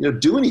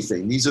do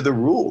anything. These are the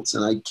rules,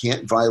 and I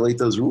can't violate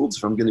those rules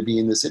if I'm going to be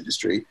in this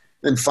industry.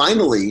 And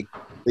finally,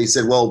 they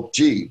said, well,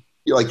 gee,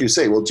 like you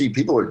say,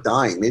 people are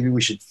dying. Maybe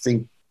we should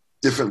think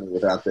differently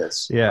about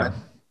this. Yeah. Right?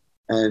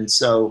 And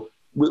so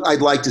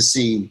I'd like to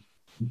see,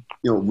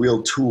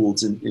 real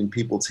tools in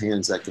people's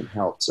hands that can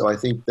help. So I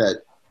think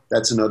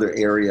that's another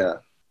area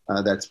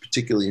that's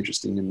particularly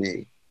interesting to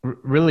me.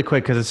 Really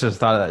quick, because it's just a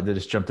thought that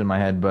just jumped in my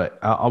head, but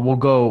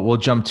we'll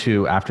jump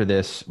to, after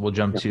this, we'll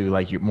jump to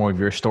like more of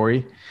your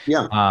story.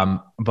 Yeah.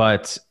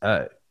 But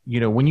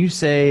when you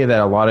say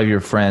that a lot of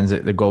your friends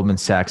at the Goldman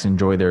Sachs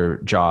enjoy their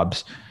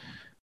jobs,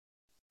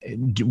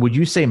 would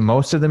you say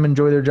most of them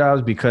enjoy their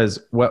jobs? Because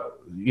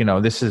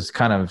this is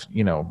kind of,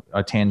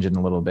 a tangent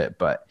a little bit,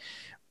 but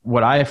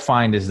what I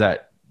find is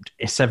that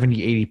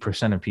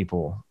 70-80% of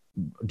people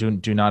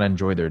do not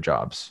enjoy their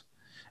jobs.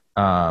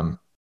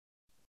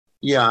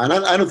 Yeah, and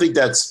I don't think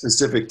that's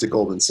specific to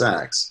Goldman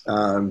Sachs.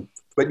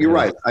 But you're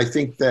right. I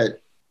think that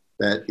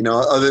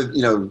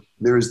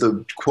there is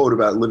the quote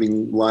about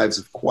living lives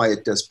of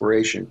quiet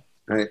desperation,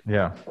 right?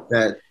 Yeah.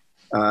 And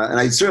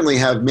I certainly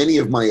have many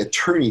of my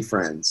attorney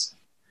friends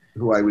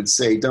who I would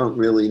say don't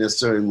really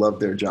necessarily love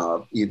their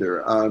job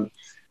either.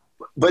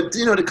 But,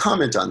 to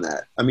comment on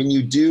that, I mean,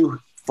 you do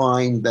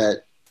find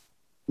that,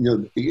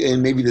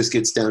 and maybe this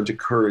gets down to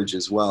courage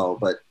as well,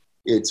 but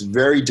it's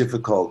very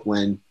difficult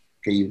when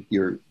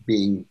you're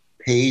being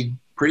paid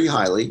pretty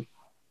highly.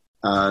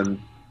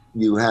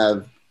 You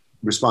have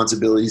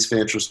responsibilities,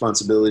 financial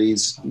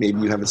responsibilities.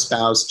 Maybe you have a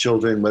spouse,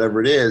 children,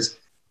 whatever it is.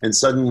 And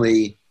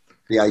suddenly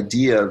the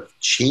idea of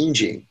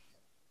changing,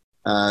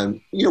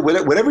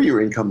 whatever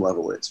your income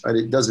level is, right?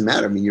 It doesn't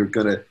matter. I mean, you're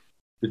going to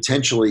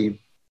potentially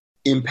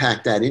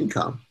impact that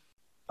income.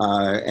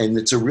 And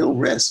it's a real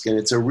risk and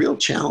it's a real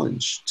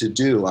challenge to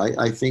do.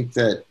 I think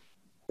that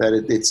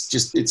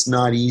it's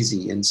not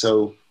easy. And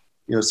so,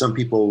 some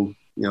people,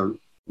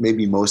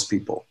 maybe most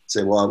people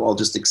say, well, I'll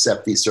just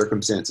accept these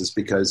circumstances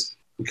because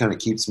it kind of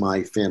keeps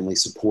my family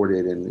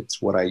supported and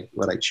it's what I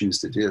choose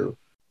to do.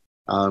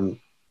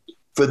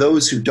 For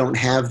those who don't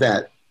have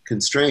that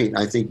constraint,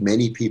 I think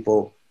many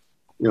people,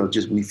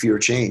 we fear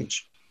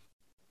change,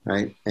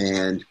 right?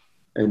 And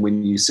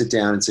when you sit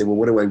down and say, well,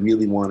 what do I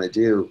really want to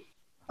do?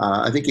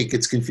 I think it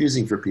gets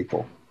confusing for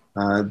people.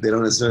 They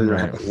don't necessarily know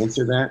how to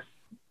answer that.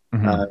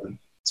 Mm-hmm.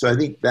 So I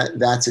think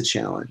that's a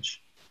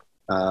challenge.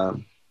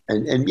 And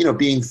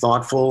being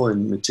thoughtful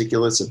and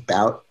meticulous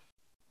about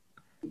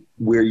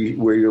where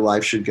your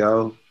life should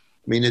go.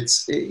 I mean,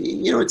 it's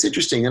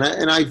interesting.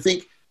 And I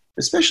think,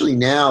 especially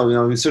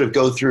now, we sort of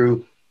go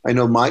through, I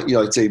know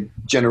I'd say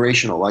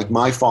generational, like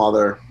my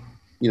father,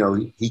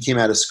 he came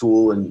out of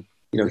school and,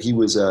 he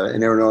was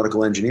an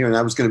aeronautical engineer and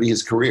that was going to be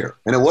his career.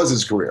 And it was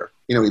his career.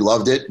 He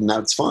loved it and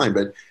that's fine.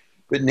 But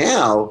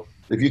now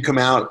if you come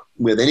out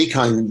with any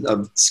kind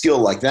of skill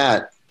like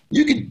that,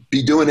 you could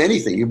be doing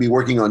anything. You could be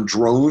working on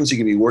drones. You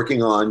could be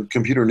working on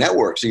computer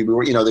networks. You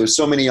could be, there's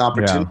so many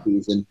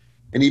opportunities and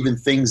even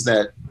things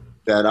that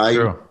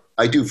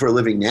I do for a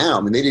living now.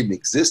 I mean, they didn't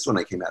exist when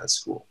I came out of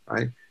school,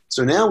 right?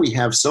 So now we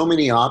have so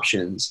many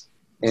options,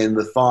 and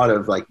the thought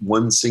of like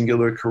one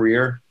singular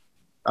career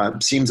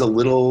seems a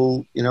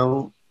little,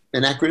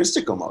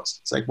 anachronistic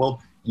almost. It's like,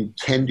 well, you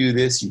can do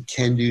this, you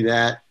can do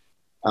that.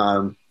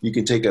 You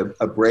can take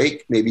a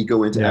break, maybe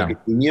go into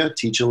academia,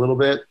 teach a little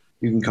bit.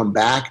 You can come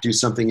back, do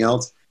something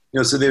else.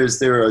 So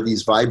there are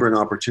these vibrant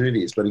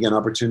opportunities. But again,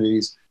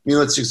 opportunities,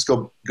 let's just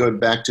go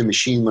back to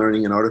machine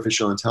learning and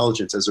artificial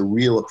intelligence as a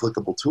real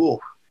applicable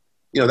tool.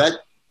 That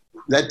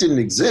didn't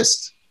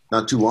exist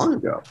not too long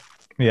ago.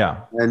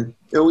 Yeah. And,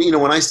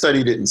 when I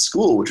studied it in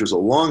school, which was a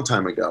long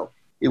time ago,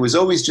 it was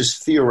always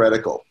just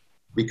theoretical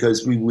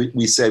because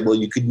we said, well,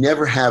 you could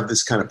never have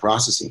this kind of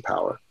processing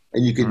power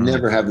and you could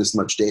never have this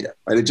much data,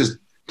 right? It just,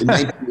 in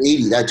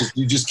 1980,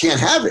 you just can't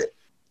have it.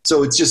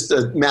 So it's just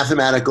a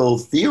mathematical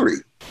theory.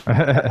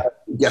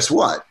 Guess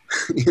what?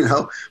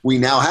 We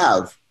now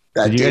have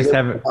that. Did you guys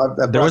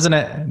have? There wasn't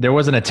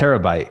a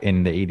terabyte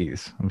in the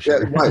 80s. I'm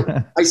sure. Yeah,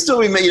 right. I still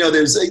remember.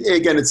 There's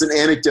it's an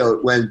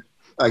anecdote when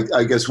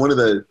I guess one of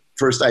the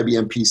first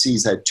IBM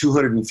PCs had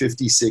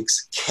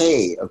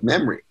 256K of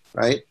memory,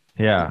 right?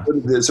 Yeah.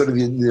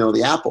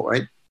 The Apple,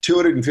 right?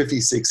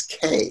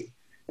 256K,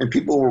 and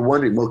people were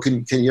wondering, well,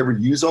 can you ever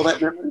use all that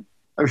memory?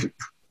 I mean,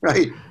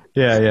 right?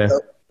 Yeah.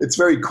 It's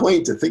very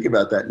quaint to think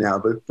about that now,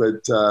 but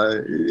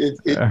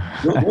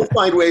we'll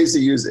find ways to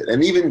use it.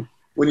 And even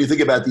when you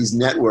think about these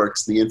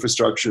networks, the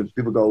infrastructure,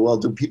 people go, well,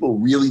 do people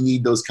really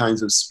need those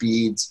kinds of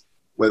speeds,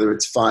 whether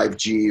it's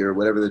 5G or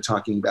whatever they're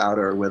talking about,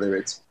 or whether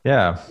it's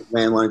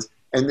landlines?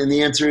 And then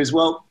the answer is,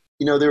 well,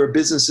 there are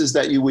businesses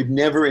that you would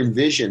never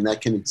envision that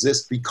can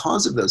exist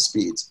because of those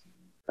speeds.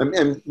 And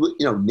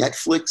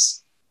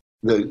Netflix,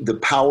 the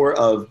power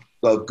of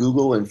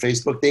Google and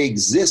Facebook, they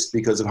exist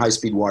because of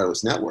high-speed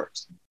wireless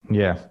networks.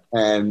 Yeah.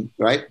 And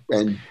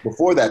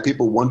before that,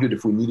 people wondered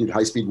if we needed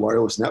high-speed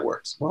wireless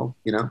networks. Well,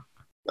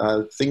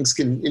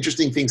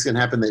 interesting things can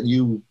happen that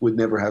you would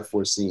never have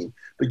foreseen.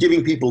 But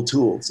giving people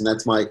tools, and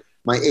that's my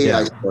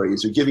AI story,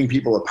 is you're giving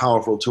people a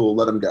powerful tool,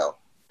 let them go.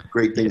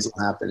 Great things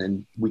will happen,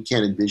 and we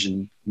can't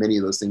envision many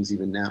of those things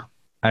even now.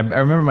 I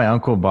remember my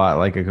uncle bought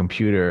like a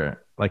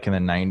computer like in the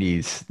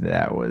 90s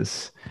that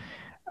was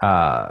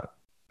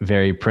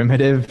very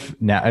primitive.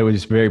 Now it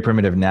was very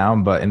primitive now,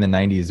 but in the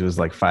 90s it was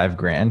like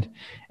 $5,000,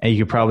 and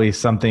you could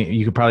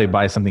probably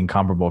buy something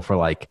comparable for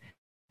like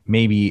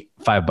maybe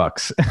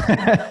 $5.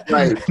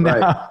 Right.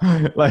 Now,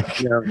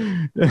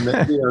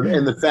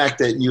 and the fact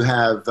that you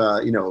have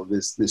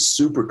this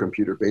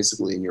supercomputer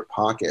basically in your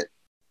pocket.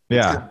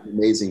 It's kind of an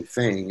amazing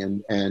thing.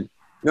 And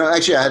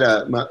actually, I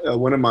had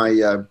one of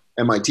my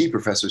MIT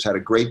professors had a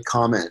great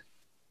comment.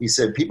 He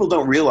said, people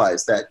don't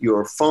realize that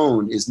your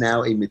phone is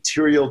now a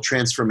material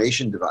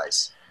transformation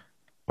device.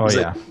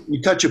 Like,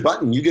 you touch a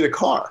button, you get a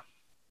car,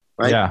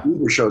 right? Yeah.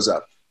 Uber shows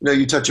up.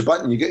 You touch a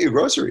button, you get your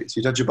groceries.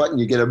 You touch a button,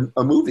 you get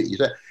a movie.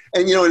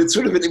 And it's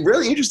sort of a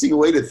really interesting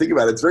way to think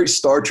about it. It's very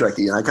Star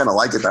Trek-y, and I kind of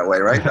like it that way,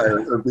 right?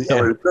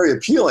 It's very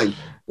appealing.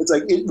 It's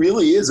like it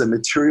really is a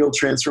material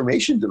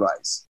transformation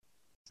device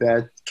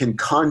that can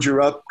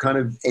conjure up kind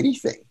of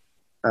anything.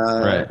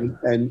 Right.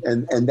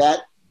 And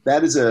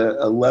that is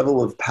a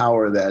level of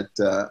power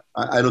that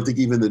I don't think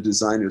even the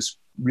designers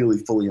really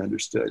fully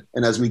understood.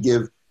 And as we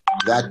give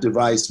that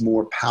device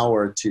more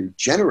power to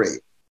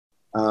generate,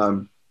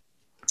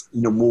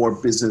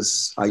 more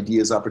business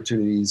ideas,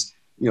 opportunities,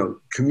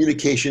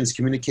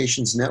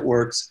 communications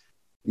networks,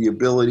 the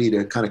ability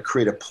to kind of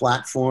create a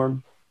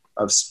platform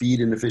of speed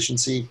and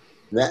efficiency,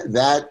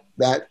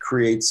 that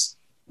creates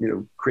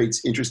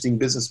interesting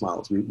business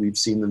models. We've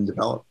seen them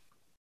develop.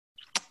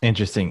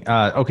 Interesting.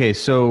 Okay.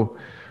 So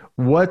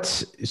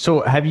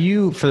have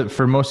you,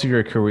 for most of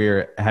your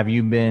career, have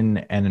you been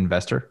an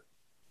investor?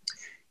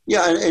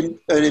 Yeah. And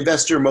an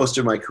investor most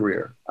of my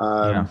career.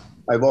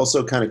 I've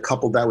also kind of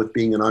coupled that with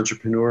being an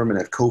entrepreneur. I mean,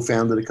 I've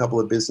co-founded a couple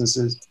of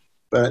businesses,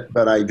 but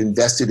I've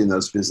invested in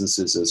those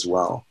businesses as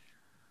well.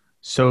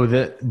 So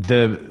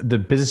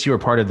the business you were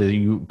part of that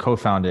you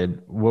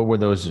co-founded, what were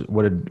those?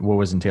 What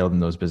was entailed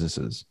in those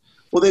businesses?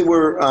 Well, they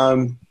were,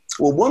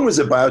 one was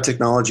a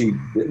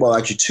biotechnology. Well,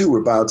 actually two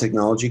were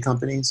biotechnology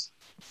companies.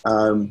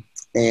 And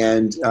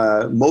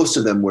most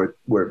of them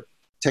were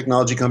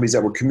technology companies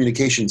that were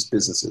communications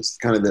businesses,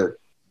 kind of the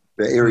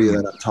area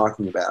that I'm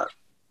talking about.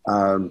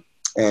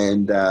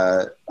 And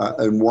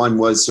one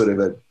was sort of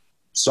a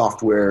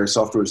software as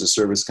a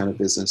service kind of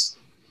business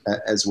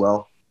as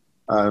well.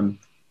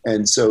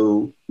 And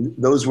so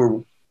those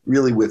were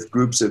really with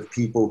groups of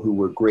people who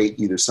were great,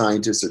 either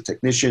scientists or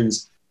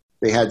technicians.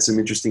 They had some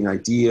interesting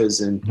ideas,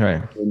 and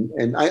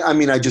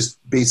I just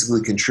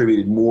basically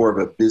contributed more of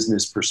a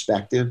business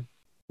perspective.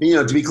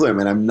 To be clear,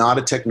 man, I'm not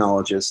a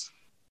technologist.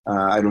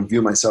 I don't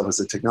view myself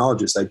as a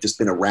technologist. I've just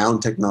been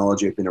around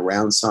technology. I've been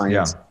around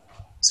science. Yeah.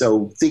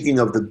 So thinking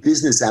of the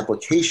business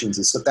applications,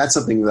 that's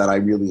something that I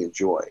really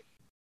enjoy,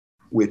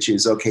 which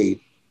is, okay,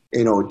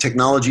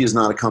 technology is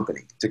not a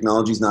company.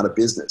 Technology is not a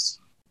business.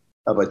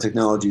 But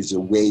technology is a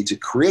way to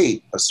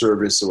create a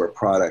service or a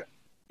product.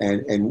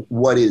 And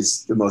what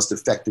is the most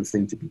effective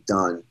thing to be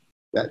done?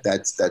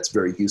 That's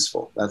very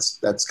useful.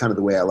 That's kind of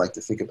the way I like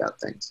to think about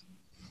things.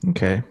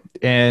 Okay.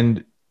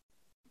 And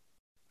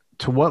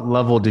to what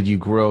level did you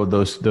grow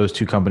those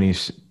two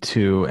companies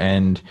to,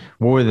 and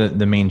what were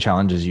the main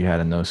challenges you had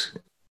in those,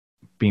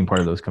 being part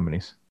of those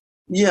companies?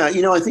 Yeah,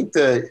 I think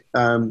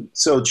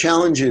so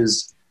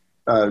challenges,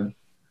 both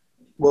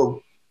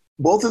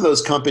of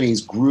those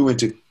companies grew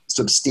into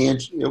two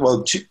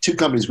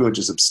companies grew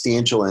into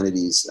substantial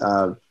entities,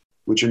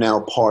 which are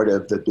now part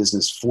of the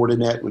business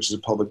Fortinet, which is a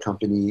public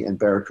company, and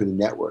Barracuda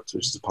Networks,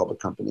 which is a public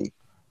company.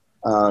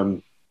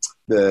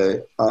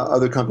 The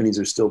other companies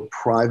are still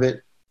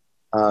private,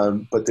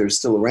 but they're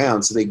still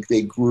around. So we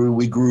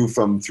grew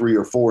from 3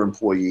 or 4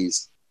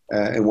 employees.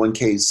 In one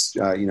case,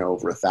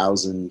 over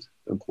 1,000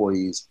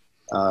 employees.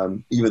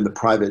 Even the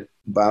private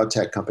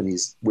biotech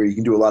companies, where you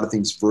can do a lot of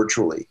things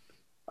virtually,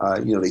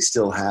 they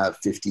still have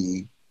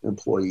 50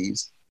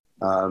 employees.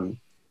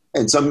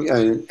 That's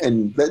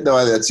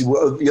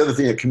the other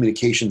thing that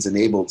communications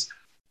enables,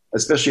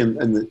 especially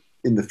in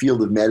the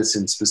field of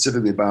medicine,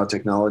 specifically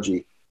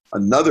biotechnology.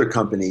 Another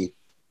company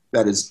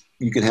that is,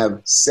 you can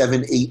have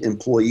 7, 8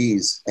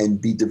 employees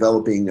and be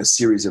developing a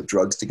series of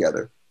drugs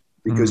together,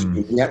 because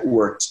you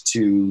networked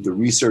to the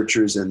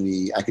researchers and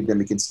the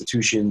academic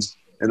institutions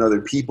and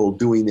other people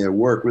doing their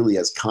work really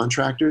as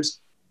contractors.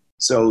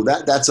 So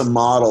that's a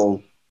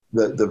model.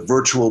 The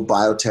virtual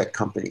biotech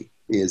company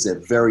is a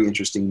very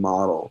interesting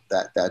model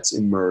that's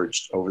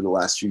emerged over the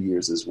last few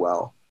years as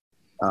well.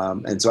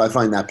 And so I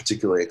find that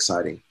particularly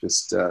exciting,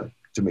 just to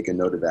make a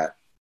note of that.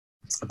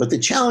 But the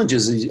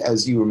challenges,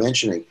 as you were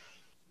mentioning,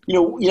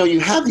 you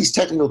have these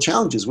technical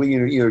challenges where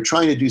you're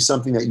trying to do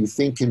something that you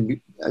think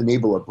can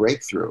enable a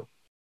breakthrough.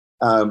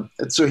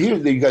 So here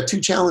you got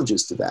 2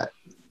 challenges to that.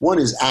 One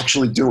is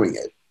actually doing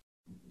it,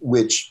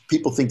 which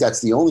people think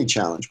that's the only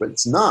challenge, but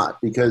it's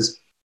not, because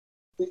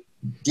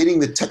getting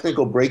the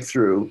technical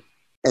breakthrough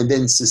and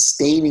then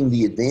sustaining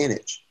the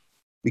advantage.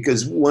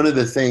 Because one of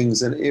the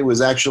things, and it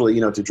was actually,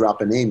 to drop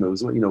a name, it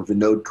was,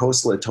 Vinod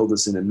Khosla told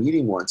us in a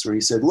meeting once, where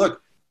he said,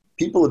 look,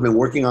 people have been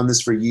working on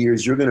this for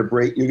years. You're going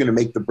to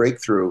make the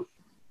breakthrough.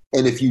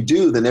 And if you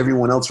do, then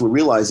everyone else will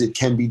realize it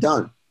can be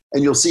done.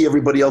 And you'll see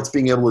everybody else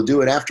being able to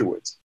do it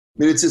afterwards. I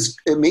mean, it's this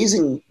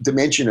amazing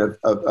dimension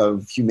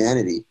of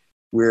humanity,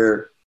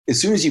 where as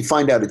soon as you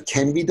find out it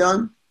can be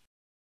done,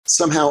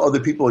 somehow other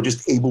people are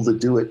just able to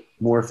do it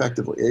more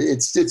effectively.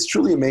 It's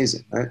truly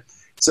amazing, right?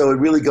 So it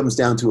really comes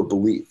down to a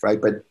belief,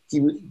 right? But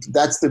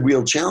that's the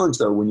real challenge,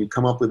 though. When you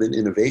come up with an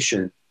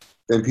innovation,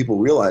 then people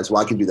realize,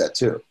 well, I can do that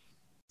too.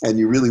 And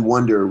you really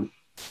wonder,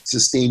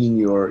 sustaining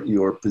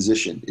your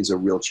position is a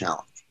real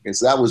challenge. Okay,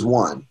 so that was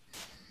one.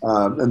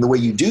 And the way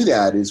you do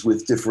that is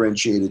with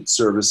differentiated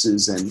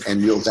services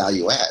and real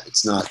value add.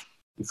 It's not,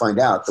 you find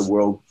out the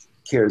world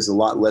cares a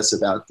lot less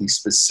about the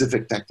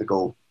specific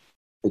technical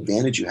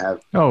advantage you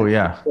have. Oh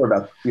yeah. Or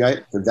about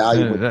the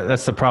value.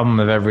 That's the problem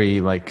of every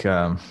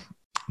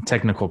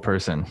technical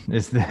person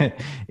is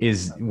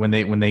when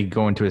they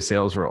go into a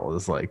sales role,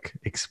 is like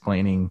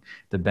explaining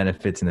the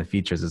benefits and the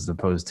features as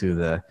opposed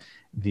to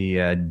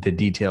the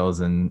details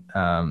and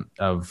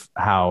of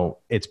how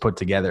it's put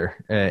together,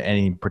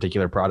 any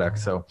particular product.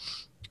 So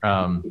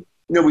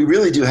we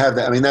really do have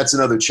that. I mean, that's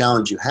another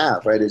challenge you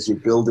have, right? As you're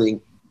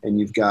building and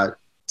you've got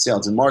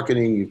sales and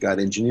marketing, you've got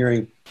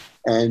engineering.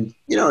 And,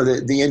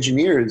 the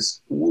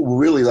engineers will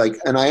really like,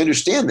 and I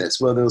understand this,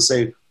 well, they'll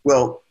say,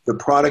 well, the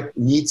product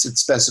meets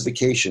its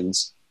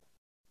specifications,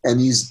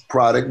 and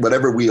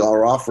whatever we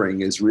are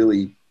offering is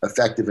really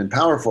effective and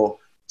powerful,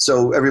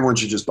 so everyone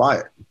should just buy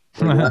it.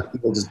 Not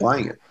people just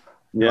buying it.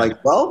 And you're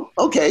like, well,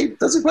 okay, it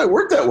doesn't quite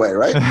work that way,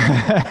 right?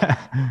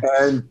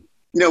 And,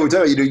 we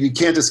tell you, you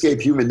can't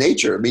escape human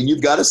nature. I mean,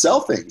 you've got to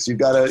sell things. You've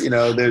got to,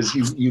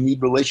 you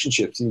need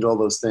relationships, you need all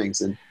those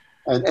things. And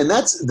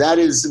that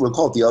is, we'll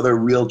call it the other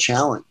real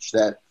challenge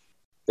that,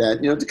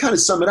 to kind of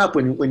sum it up,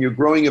 when you're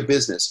growing a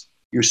business,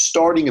 you're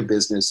starting a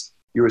business,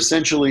 you're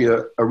essentially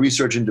a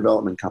research and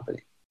development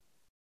company.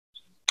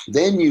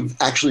 Then you've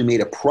actually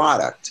made a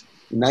product.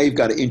 Now you've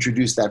got to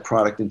introduce that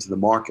product into the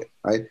market,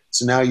 right?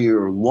 So now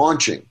you're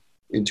launching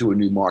into a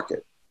new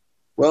market.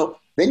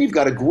 Well, then you've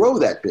got to grow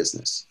that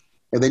business.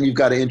 And then you've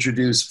got to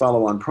introduce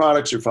follow-on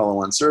products or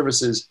follow-on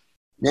services.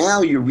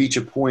 Now you reach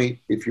a point,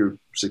 if you're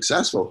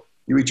successful,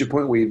 you reach a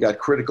point where you've got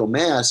critical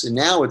mass. And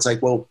now it's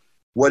like, well,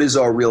 what is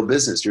our real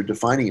business? You're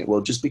defining it.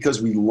 Well, just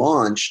because we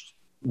launched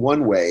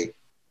one way,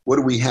 what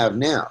do we have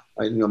now?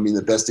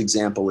 The best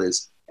example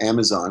is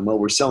Amazon. Well,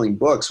 we're selling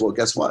books. Well,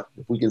 guess what?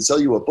 If we can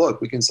sell you a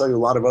book, we can sell you a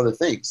lot of other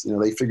things.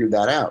 They figured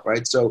that out,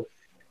 right? So,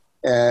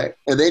 and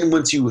then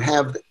once you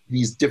have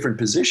these different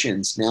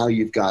positions, now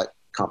you've got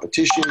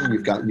competition,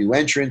 you've got new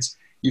entrants,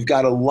 you've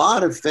got a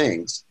lot of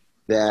things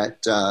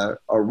that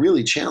are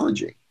really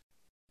challenging.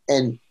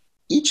 And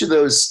each of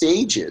those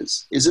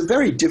stages is a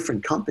very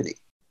different company.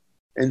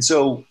 And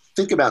so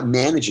think about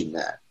managing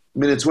that.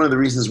 It's one of the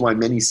reasons why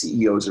many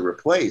CEOs are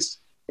replaced.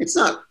 It's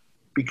not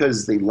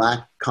because they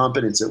lack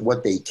competence at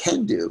what they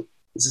can do.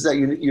 It's just that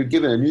you're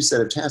given a new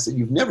set of tasks that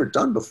you've never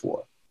done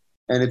before.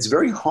 And it's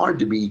very hard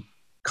to be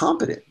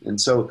competent. And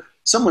so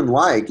someone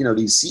like,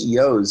 these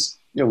CEOs,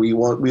 we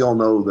all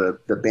know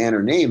the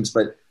banner names,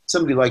 but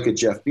somebody like a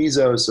Jeff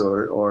Bezos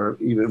or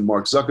even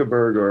Mark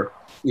Zuckerberg or,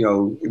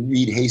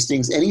 Reed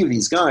Hastings, any of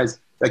these guys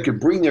that could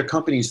bring their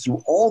companies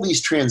through all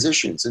these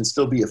transitions and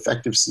still be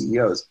effective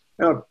CEOs,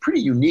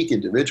 pretty unique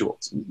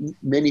individuals.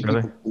 Many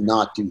people do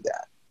not do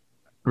that.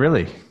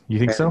 Really? You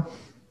think so?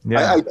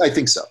 Yeah, I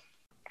think so.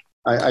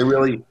 I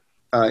really,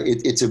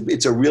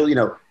 it's a real,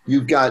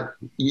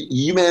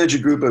 you manage a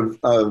group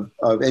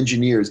of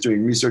engineers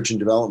doing research and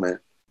development,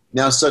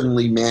 now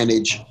suddenly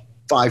manage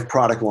 5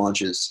 product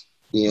launches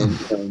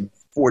in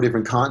 4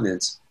 different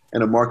continents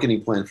and a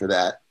marketing plan for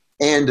that,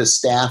 and a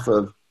staff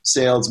of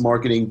sales,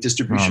 marketing,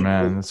 distribution. Oh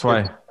man, that's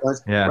why.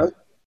 Yeah. Right?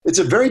 It's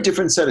a very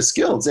different set of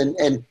skills,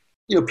 and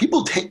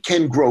people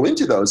can grow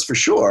into those for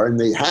sure, and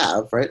they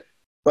have, right?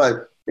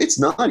 But it's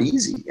not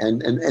easy,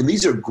 and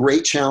these are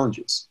great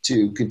challenges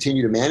to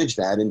continue to manage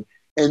that. And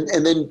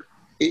then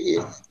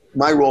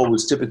my role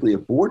was typically a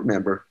board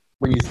member.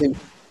 When you think,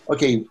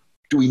 okay,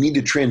 do we need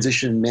to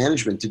transition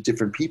management to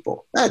different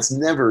people? That's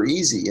never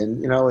easy,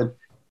 and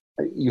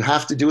you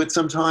have to do it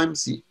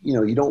sometimes.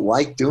 You don't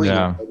like doing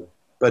it,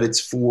 but it's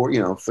for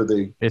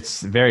the.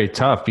 It's very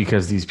tough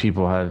because these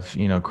people have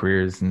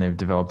careers and they've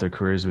developed their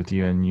careers with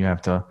you, and you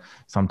have to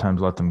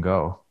sometimes let them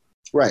go.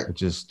 Right,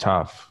 which is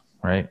tough,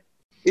 right?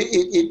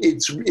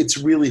 It's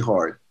really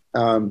hard,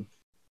 and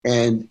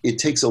it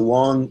takes a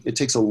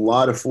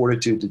lot of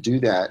fortitude to do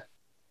that,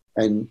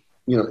 and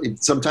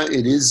sometimes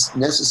it is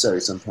necessary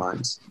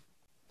sometimes,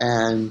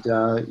 and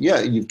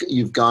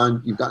you've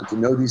gotten to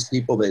know these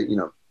people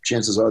that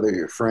chances are they're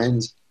your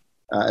friends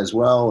as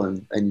well,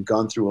 and you've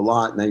gone through a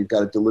lot. Now you've got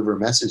to deliver a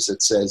message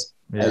that says,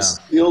 as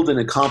skilled and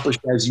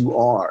accomplished as you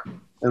are,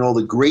 and all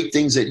the great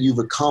things that you've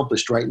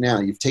accomplished right now,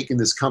 you've taken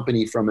this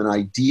company from an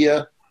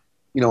idea,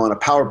 on a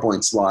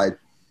PowerPoint slide,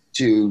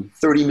 to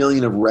 30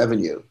 million of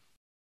revenue.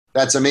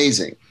 That's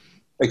amazing.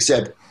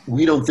 Except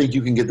we don't think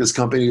you can get this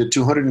company to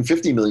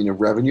 250 million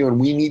of revenue, and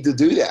we need to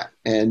do that.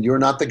 And you're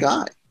not the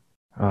guy.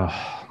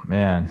 Oh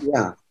man.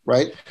 Yeah.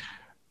 Right.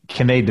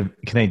 Can they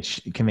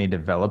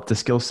develop the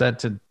skill set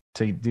to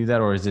do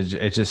that, or is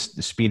it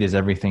just speed is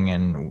everything,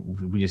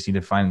 and we just need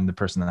to find the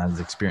person that has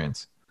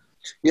experience?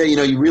 Yeah,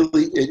 you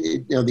really,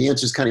 the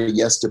answer is kind of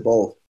yes to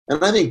both.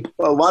 And I think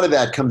a lot of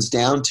that comes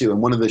down to,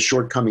 and one of the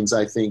shortcomings,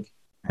 I think,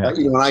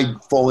 when I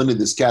fall into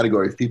this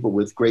category of people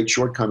with great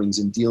shortcomings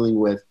in dealing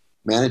with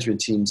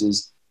management teams,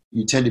 is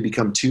you tend to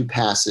become too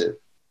passive.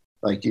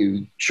 Like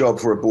you show up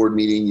for a board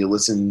meeting, you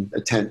listen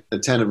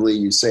attentively,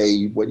 you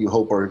say what you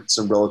hope are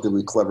some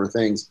relatively clever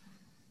things,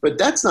 but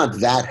that's not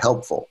that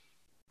helpful.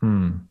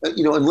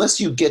 Unless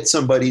you get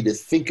somebody to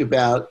think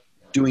about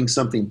doing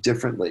something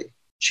differently,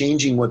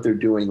 changing what they're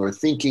doing, or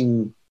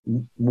thinking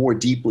more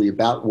deeply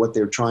about what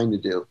they're trying to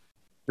do.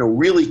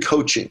 Really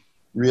coaching,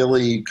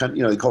 really kind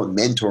of, they call it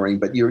mentoring,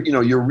 but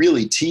you're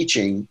really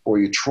teaching, or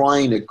you're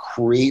trying to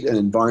create an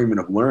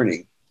environment of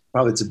learning.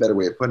 Probably it's a better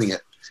way of putting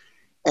it.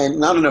 And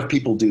not enough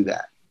people do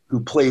that, who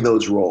play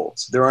those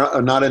roles. There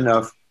are not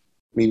enough.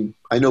 I mean,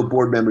 I know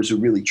board members who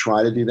really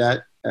try to do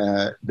that.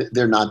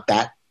 They're not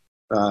that,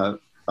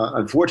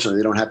 unfortunately,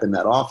 they don't happen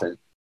that often,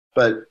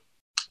 but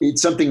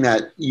it's something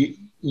that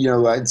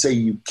I'd say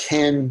you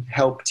can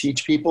help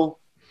teach people,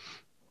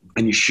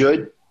 and you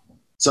should.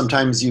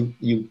 Sometimes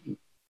you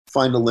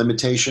find a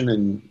limitation,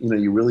 and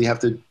you really have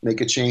to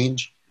make a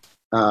change.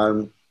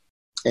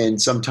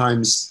 And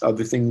sometimes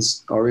other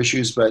things are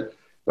issues, but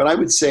I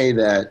would say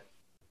that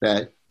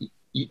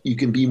you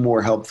can be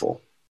more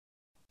helpful.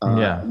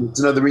 It's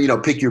another,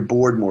 pick your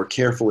board more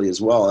carefully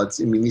as well.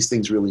 These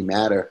things really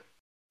matter.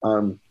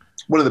 One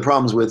of the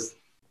problems with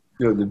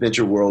the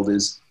venture world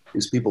is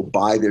people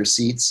buy their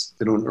seats;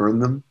 they don't earn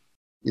them.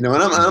 And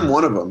I'm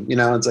one of them.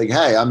 It's like,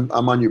 hey, I'm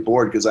on your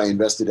board because I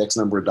invested X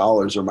number of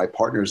dollars, or my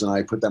partners and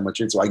I put that much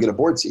in, so I get a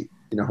board seat.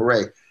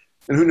 Hooray!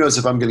 And who knows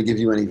if I'm going to give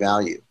you any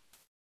value,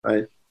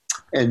 right?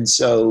 And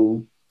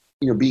so,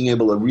 being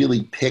able to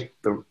really pick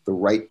the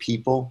right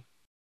people,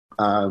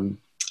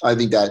 I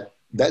think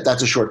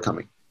that's a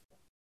shortcoming.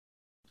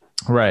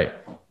 Right.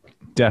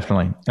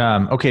 Definitely.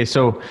 Okay.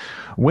 So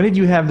when did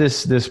you have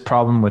this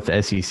problem with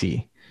the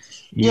SEC?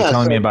 You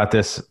telling me about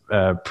this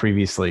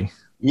previously.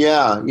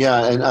 Yeah.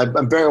 And I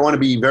want to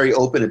be very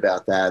open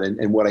about that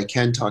and what I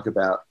can talk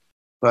about.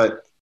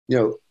 But,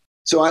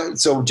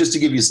 so just to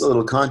give you a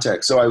little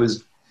context, so I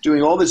was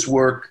doing all this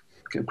work,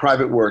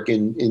 private work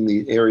in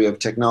the area of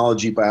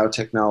technology,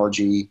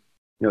 biotechnology,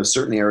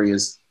 certain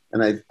areas.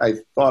 And I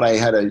thought I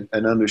had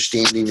an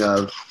understanding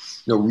of,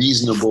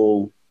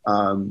 reasonable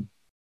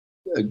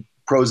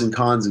pros and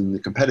cons in the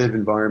competitive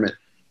environment.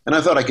 And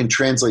I thought I can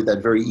translate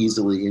that very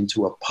easily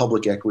into a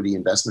public equity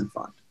investment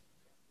fund.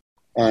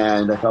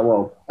 And I thought,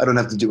 well, I don't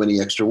have to do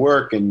any extra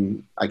work,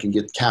 and I can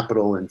get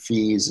capital and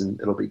fees, and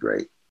it'll be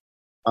great.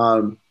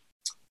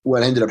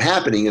 What ended up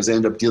happening is I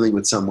ended up dealing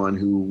with someone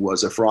who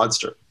was a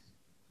fraudster.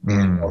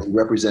 And he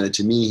represented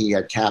to me, he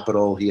had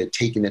capital, he had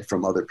taken it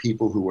from other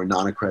people who were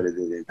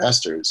non-accredited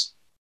investors,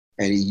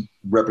 and he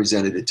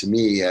represented it to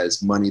me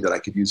as money that I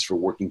could use for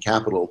working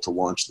capital to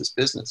launch this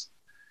business.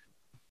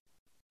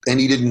 And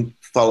he didn't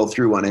follow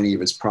through on any of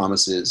his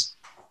promises,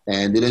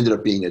 and it ended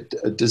up being a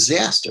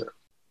disaster,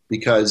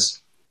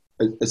 because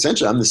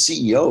essentially I'm the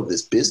CEO of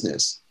this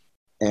business,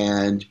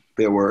 and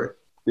there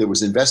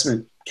was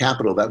investment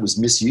capital that was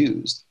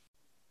misused,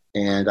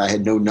 and I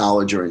had no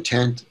knowledge or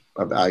intent.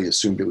 I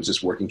assumed it was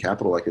just working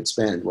capital I could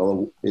spend.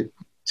 Well,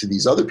 to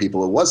these other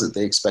people, it wasn't.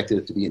 They expected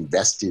it to be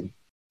invested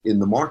in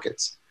the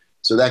markets.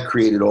 So that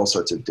created all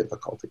sorts of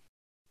difficulty.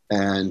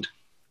 And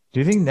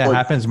do you think that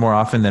happens more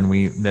often than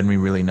we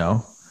really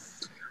know?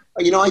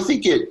 I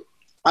think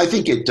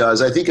it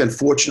does. I think,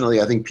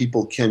 unfortunately,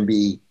 people can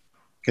be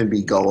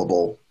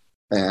gullible,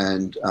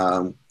 and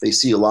they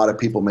see a lot of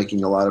people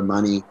making a lot of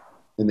money,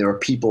 and there are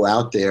people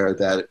out there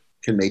that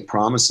can make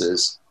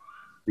promises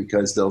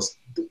because they'll,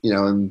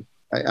 and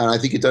I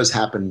think it does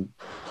happen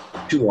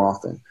too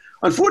often.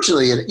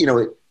 Unfortunately,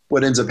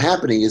 what ends up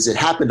happening is it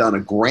happened on a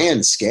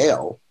grand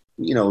scale.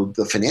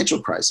 The financial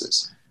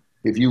crisis.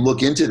 If you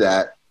look into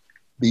that,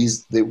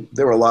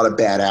 there were a lot of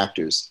bad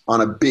actors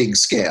on a big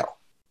scale,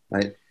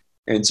 right?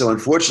 And so,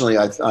 unfortunately,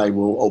 I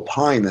will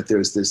opine that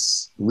there's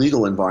this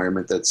legal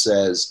environment that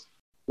says,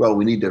 well,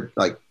 we need to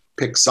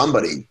pick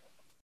somebody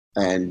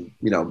and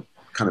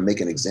kind of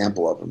make an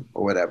example of them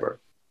or whatever.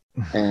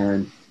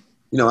 And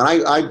and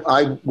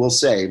I will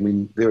say,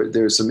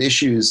 there's some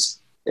issues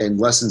and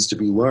lessons to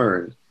be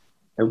learned.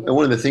 And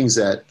one of the things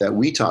that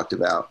we talked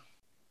about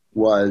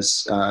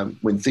was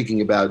when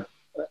thinking about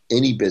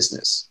any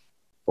business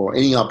or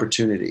any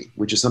opportunity,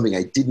 which is something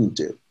I didn't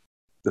do,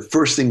 the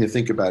first thing to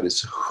think about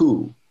is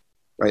who,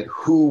 right?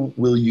 Who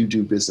will you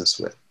do business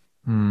with?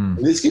 And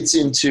this gets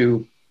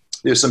into,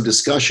 there's some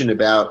discussion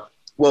about,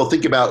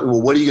 think about,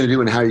 what are you going to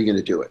do and how are you going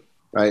to do it,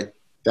 right?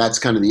 That's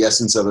kind of the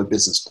essence of a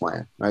business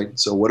plan, right?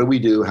 So what do we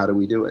do? How do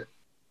we do it?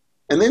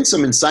 And then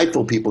some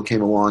insightful people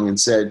came along and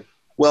said,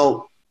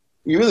 well,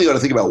 you really ought to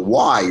think about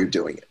why you're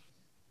doing it,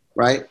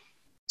 right?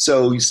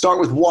 So you start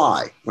with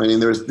why. I mean,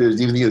 there's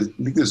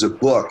a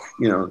book,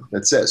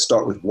 that says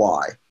start with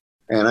why.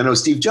 And I know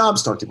Steve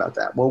Jobs talked about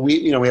that. Well,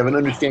 we have an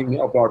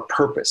understanding of our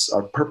purpose.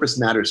 Our purpose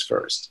matters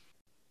first.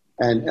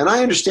 And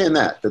I understand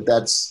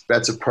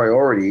that's a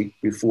priority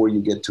before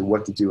you get to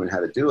what to do and how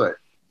to do it.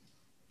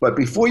 But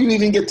before you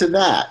even get to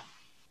that,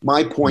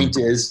 my point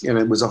is, and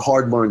it was a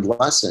hard-learned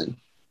lesson,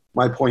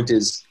 my point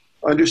is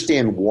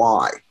understand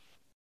why,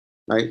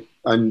 right?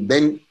 And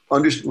then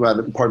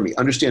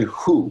understand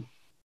who.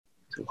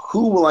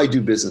 Who will I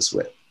do business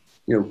with?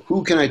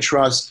 Who can I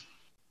trust?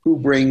 Who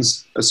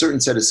brings a certain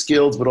set of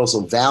skills, but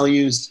also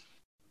values?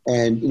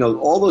 And,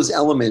 all those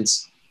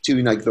elements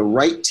to the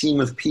right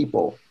team of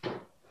people,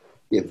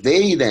 if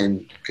they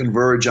then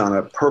converge on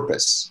a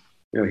purpose,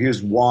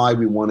 here's why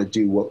we want to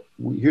do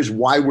here's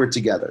why we're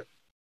together.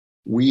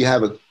 We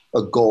have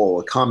a goal,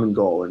 a common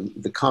goal, and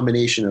the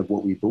combination of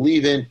what we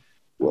believe in,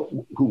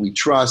 who we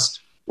trust,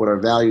 what our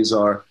values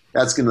are,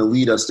 that's going to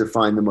lead us to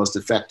find the most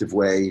effective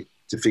way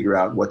to figure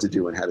out what to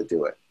do and how to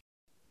do it.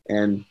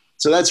 And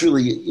so that's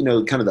really,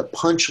 kind of the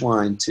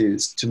punchline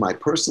to my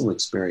personal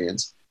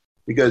experience,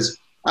 because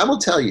I will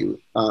tell you,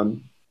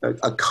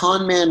 a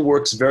con man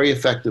works very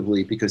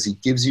effectively because he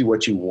gives you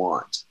what you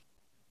want.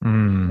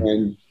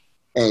 And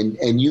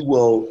you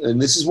will,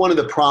 and this is one of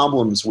the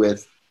problems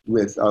with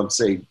I would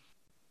say,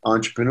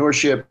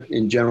 entrepreneurship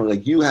in general,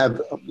 like you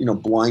have,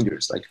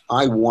 blinders. Like,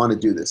 I want to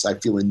do this. I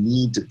feel a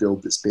need to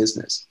build this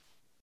business.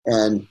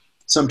 And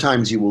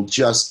sometimes you will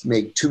just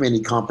make too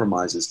many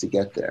compromises to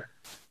get there.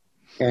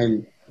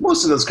 And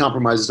most of those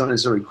compromises don't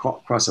necessarily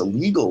cross a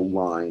legal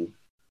line,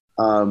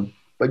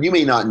 but you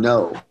may not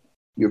know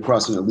you're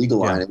crossing a legal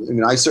line. I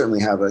mean, I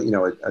certainly have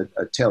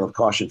a tale of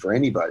caution for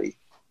anybody.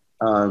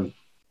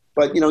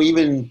 But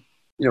even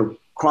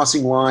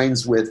crossing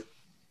lines with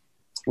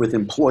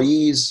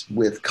employees,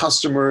 with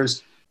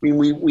customers. I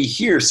mean, we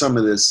hear some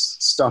of this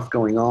stuff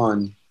going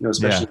on,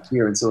 especially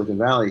here in Silicon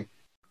Valley.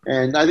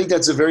 And I think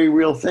that's a very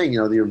real thing.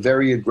 They're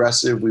very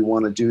aggressive. We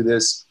want to do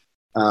this.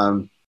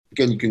 Again,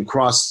 you can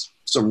cross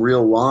some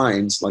real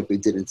lines like they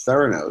did in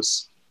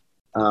Theranos.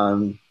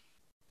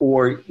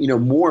 Or,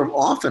 more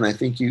often, I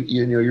think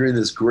you're in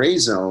this gray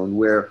zone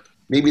where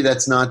maybe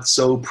that's not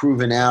so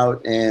proven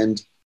out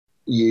and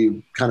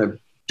you kind of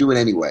do it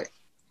anyway.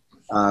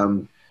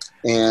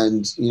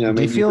 And maybe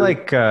do you feel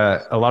like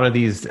a lot of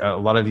these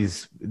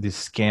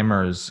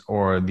scammers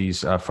or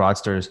these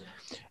fraudsters,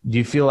 do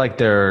you feel like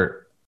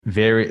they're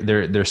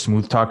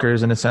smooth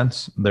talkers in a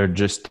sense? They're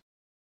just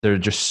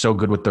so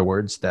good with their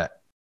words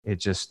that it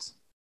just.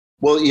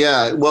 Well,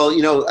 yeah.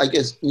 Well, I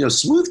guess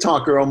smooth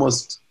talker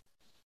almost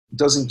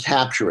doesn't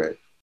capture it,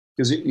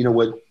 because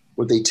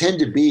what they tend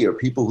to be are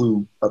people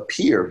who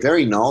appear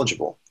very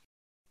knowledgeable.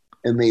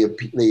 And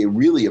they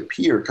really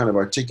appear kind of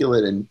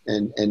articulate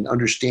and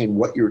understand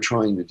what you're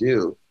trying to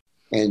do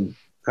and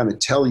kind of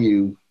tell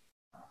you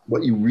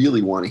what you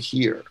really want to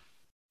hear.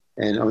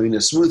 And I mean,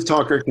 a smooth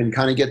talker can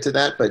kind of get to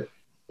that, but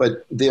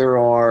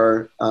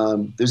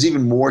there's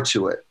even more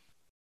to it.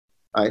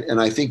 Right? And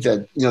I think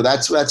that,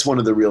 that's one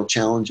of the real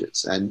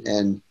challenges.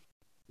 And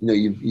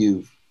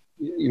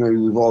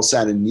we've all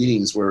sat in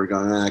meetings where we're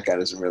going, that guy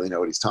doesn't really know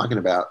what he's talking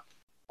about.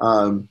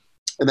 And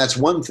that's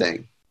one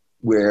thing,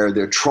 where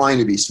they're trying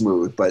to be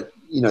smooth, but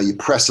you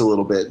press a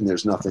little bit and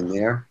there's nothing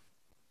there.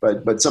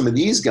 But some of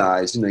these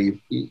guys,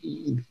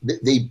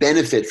 they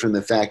benefit from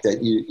the fact that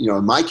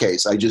in my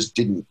case, I just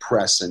didn't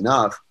press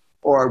enough,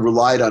 or I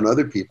relied on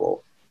other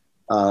people.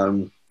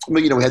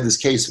 We had this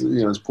case,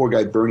 this poor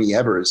guy Bernie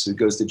Evers, who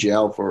goes to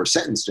jail for, or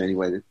sentenced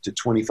anyway, to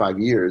 25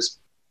 years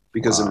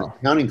because of an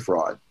accounting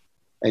fraud.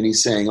 And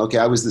he's saying, okay,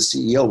 I was the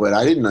CEO, but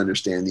I didn't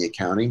understand the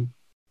accounting.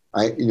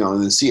 And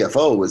the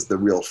CFO was the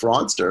real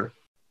fraudster.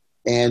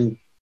 And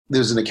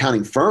there's an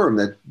accounting firm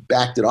that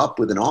backed it up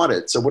with an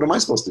audit. So what am I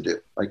supposed to do?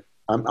 Like,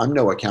 I'm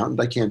no accountant.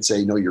 I can't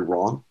say, no, you're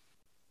wrong.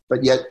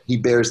 But yet he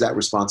bears that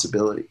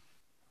responsibility.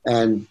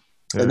 And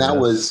that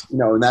was,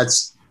 and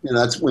that's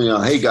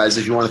when, hey guys,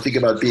 if you want to think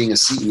about being a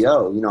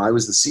CEO, I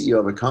was the CEO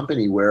of a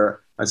company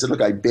where I said,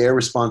 look, I bear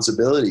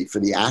responsibility for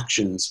the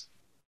actions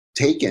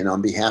taken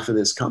on behalf of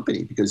this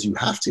company, because you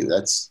have to.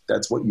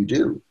 That's what you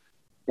do.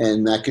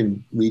 And that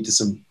can lead to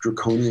some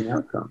draconian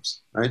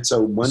outcomes, right?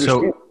 So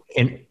understand.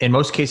 In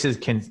most cases,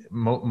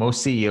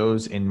 most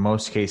CEOs in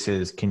most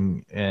cases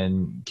can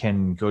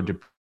go to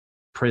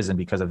prison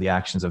because of the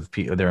actions of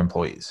their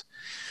employees,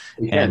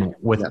 and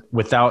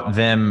without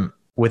them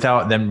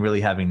really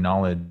having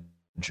knowledge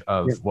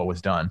of what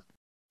was done.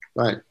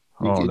 Right.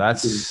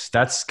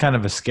 That's kind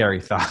of a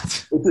scary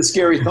thought. It's a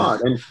scary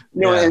thought, and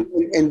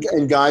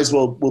and guys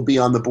will be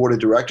on the board of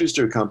directors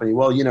to a company.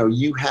 Well,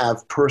 you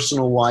have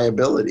personal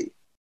liability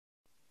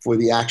for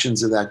the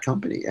actions of that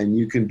company, and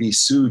you can be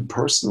sued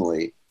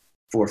personally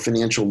for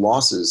financial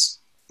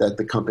losses that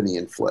the company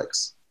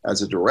inflicts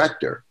as a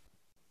director.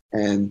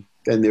 And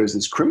then there's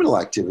this criminal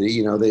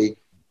activity, they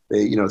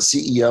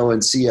CEO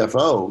and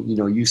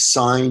CFO, you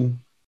sign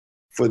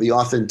for the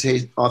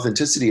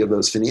authenticity of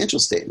those financial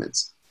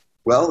statements.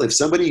 Well, if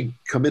somebody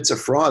commits a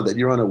fraud that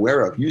you're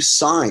unaware of, you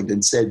signed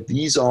and said,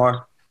 these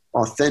are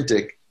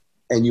authentic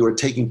and you are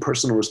taking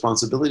personal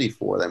responsibility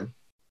for them,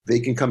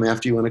 they can come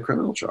after you on a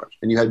criminal charge,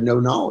 and you had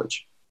no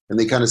knowledge. And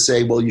they kind of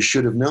say, well, you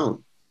should have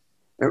known.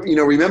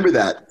 Remember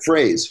that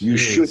phrase, you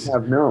should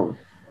have known.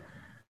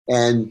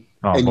 And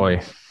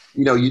boy,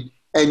 you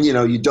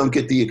don't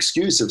get the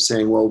excuse of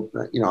saying, well,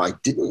 I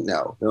didn't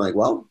know. They're like,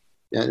 well,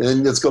 and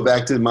then let's go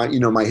back to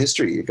my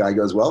history. A guy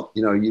goes, well,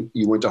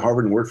 you went to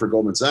Harvard and worked for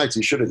Goldman Sachs.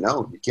 You should have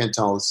known. You can't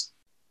tell us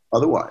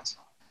otherwise.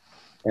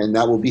 And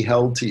that will be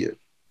held to you.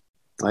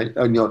 Right?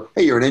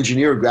 Hey, you're an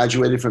engineer who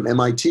graduated from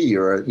MIT,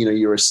 or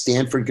you're a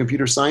Stanford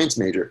computer science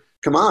major.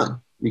 Come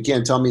on. You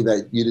can't tell me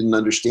that you didn't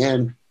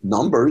understand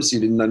numbers. You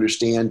didn't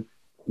understand,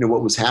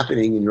 what was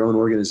happening in your own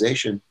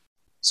organization.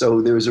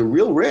 So there's a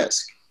real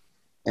risk.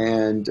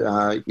 And,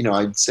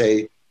 I'd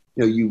say,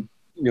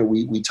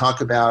 we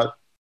talk about,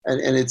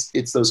 and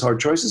it's those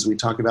hard choices. We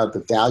talk about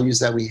the values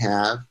that we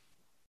have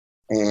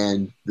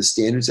and the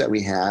standards that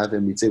we have.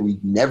 And we'd say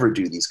we'd never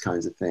do these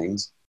kinds of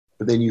things.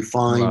 But then you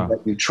find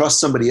that you trust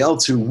somebody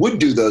else who would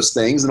do those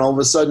things. And all of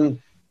a sudden,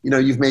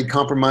 you've made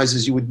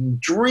compromises you wouldn't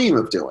dream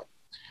of doing.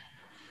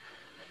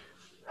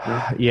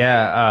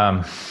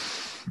 Yeah.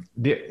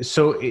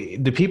 So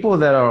the people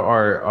that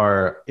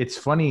are it's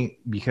funny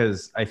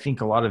because I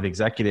think a lot of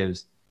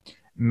executives,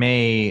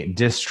 may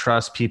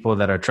distrust people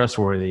that are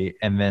trustworthy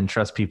and then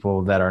trust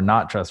people that are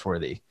not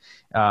trustworthy.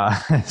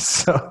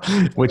 So,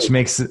 which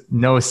makes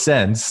no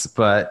sense,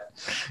 but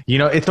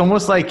it's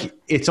almost like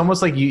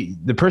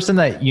the person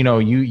that, you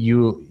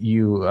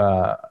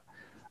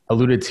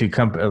alluded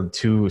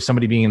to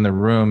somebody being in the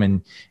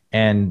room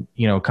and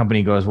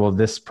company goes, well,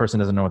 this person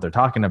doesn't know what they're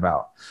talking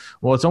about.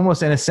 Well, it's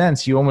almost, in a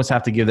sense, you almost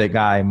have to give that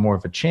guy more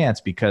of a chance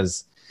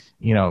because,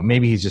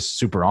 maybe he's just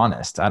super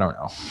honest. I don't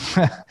know.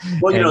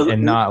 Well,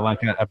 and not like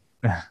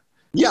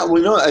yeah,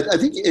 well, no, I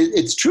think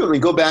it's true. I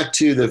mean, go back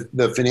to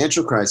the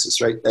financial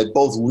crisis, right? At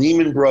both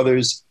Lehman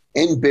Brothers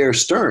and Bear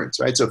Stearns,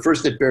 right? So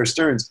first at Bear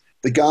Stearns,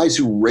 the guys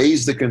who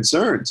raised the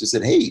concerns who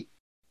said, hey,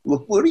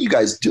 look, what are you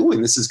guys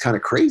doing? This is kind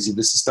of crazy.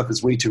 This stuff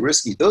is way too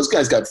risky. Those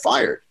guys got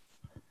fired.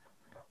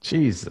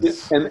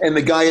 Jesus. And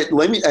the guy at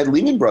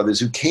Lehman Brothers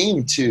who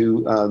came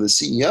to the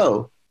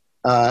CEO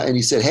and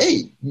he said,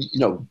 hey,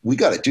 we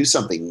got to do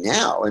something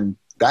now. And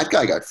that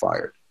guy got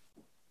fired.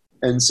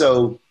 And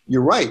so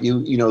you're right.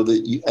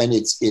 And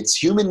it's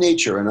human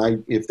nature.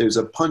 And if there's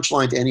a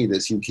punchline to any of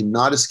this, you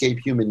cannot escape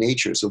human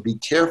nature. So be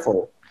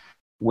careful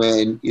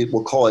when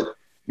we'll call it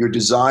your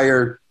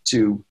desire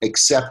to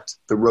accept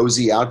the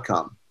rosy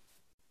outcome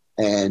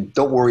and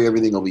don't worry,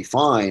 everything will be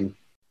fine.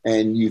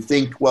 And you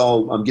think,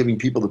 well, I'm giving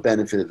people the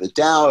benefit of the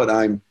doubt.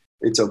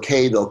 It's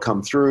okay. They'll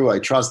come through. I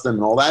trust them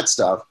and all that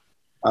stuff,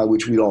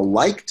 which we all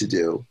like to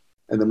do.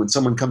 And then when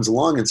someone comes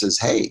along and says,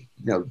 hey,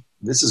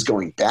 this is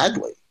going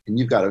badly, and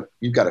you've got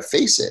to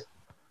face it.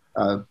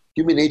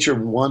 Human nature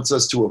wants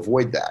us to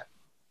avoid that.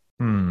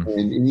 And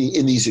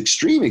in these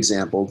extreme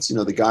examples,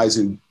 the guys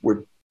who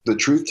were the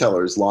truth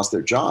tellers lost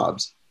their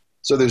jobs.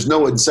 So there's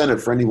no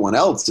incentive for anyone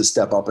else to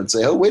step up and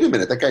say, oh, wait a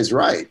minute, that guy's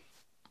right.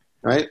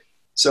 Right.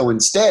 So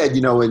instead,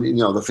 in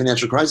the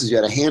financial crisis, you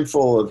had a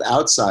handful of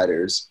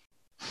outsiders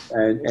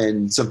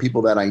and some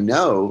people that I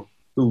know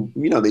who,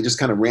 they just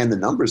kind of ran the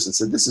numbers and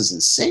said, this is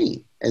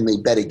insane. And they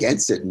bet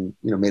against it and,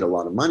 made a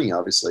lot of money,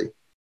 obviously.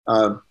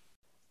 But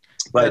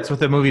that's what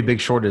the movie Big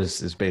Short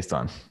is based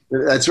on.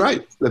 That's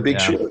right. The Big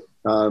Short.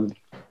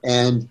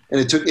 And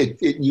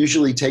it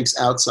usually takes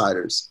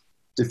outsiders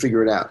to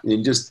figure it out.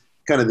 And just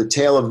kind of the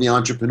tale of the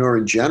entrepreneur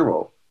in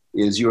general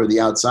is you're the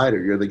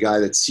outsider. You're the guy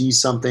that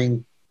sees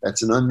something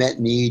that's an unmet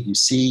need. You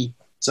see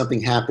something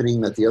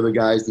happening that the other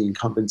guys, the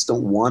incumbents,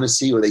 don't want to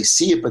see, or they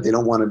see it, but they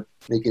don't want to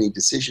make any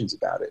decisions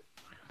about it.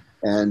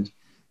 And,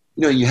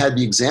 you had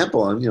the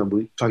example,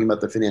 we're talking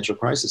about the financial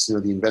crisis, the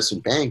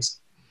investment banks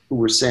who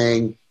were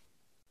saying,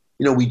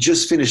 we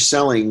just finished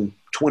selling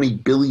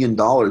 $20 billion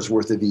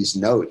worth of these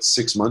notes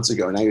 6 months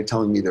ago. And now you're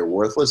telling me they're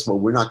worthless. Well,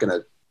 we're not going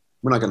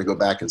to go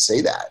back and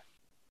say that.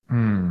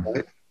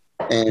 Right?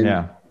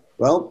 And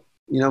well,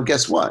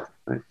 guess what?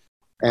 Right?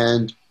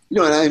 And,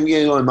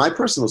 in my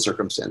personal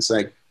circumstance,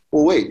 like,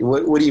 well, wait,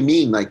 what do you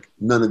mean? Like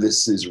none of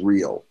this is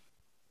real.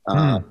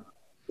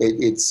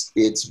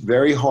 It's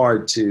very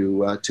hard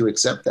to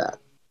accept that.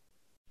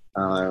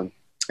 And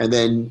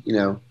then,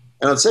 and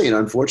I'd say,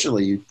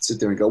 unfortunately you sit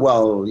there and go,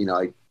 well,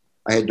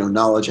 I had no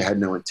knowledge. I had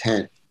no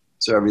intent.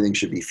 So everything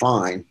should be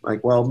fine.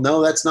 Like, well,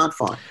 no, that's not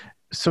fine.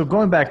 So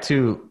going back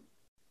to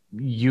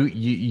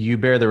you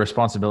bear the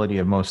responsibility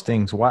of most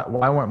things. Why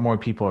weren't more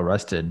people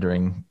arrested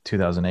during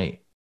 2008?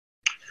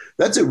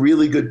 That's a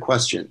really good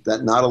question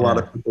that not a lot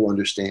of people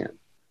understand.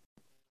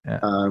 Yeah.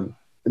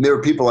 And there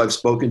are people I've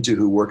spoken to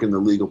who work in the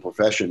legal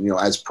profession,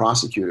 as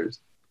prosecutors,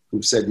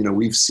 who've said,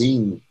 we've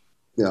seen,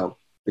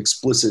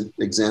 explicit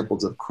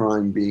examples of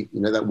crime being,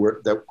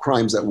 that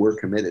crimes that were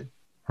committed.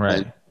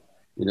 Right.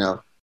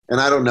 And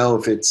I don't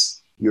know if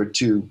you're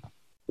too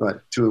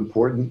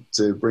important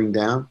to bring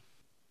down.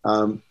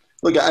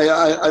 Look,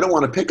 I don't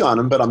want to pick on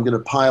him, but I'm going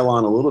to pile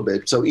on a little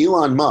bit. So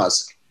Elon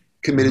Musk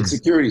committed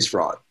securities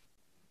fraud.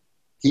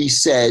 He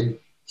said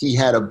he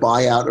had a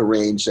buyout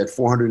arranged at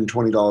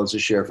 $420 a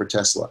share for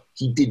Tesla.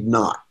 He did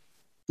not.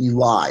 He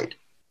lied.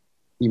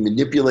 He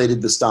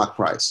manipulated the stock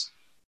price.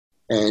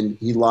 And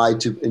he lied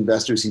to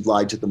investors. He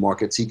lied to the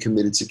markets. He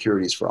committed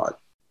securities fraud.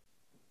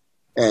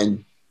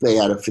 And they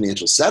had a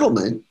financial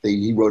settlement.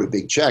 He wrote a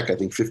big check, I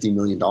think $50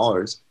 million.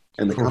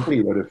 And the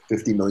company wrote a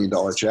 $50 million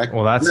check.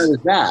 Well, that's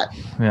that.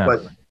 Yeah.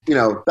 But,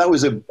 that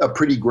was a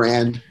pretty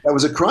grand, that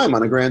was a crime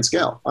on a grand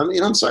scale. I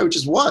mean, I'm sorry, it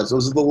just was.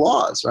 Those are the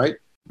laws, right?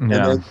 Yeah. And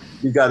then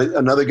you got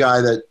another guy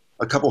that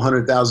a couple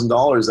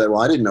 $100,000 that,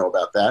 well, I didn't know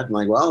about that. And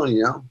like, well,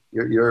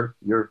 you're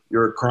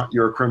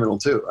a criminal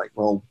too. Like,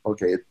 well,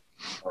 okay,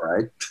 all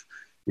right.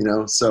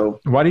 So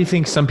why do you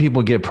think some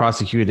people get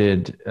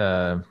prosecuted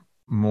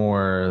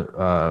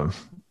more,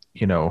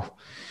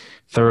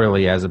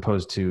 thoroughly as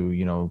opposed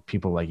to,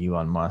 people like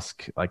Elon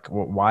Musk? Like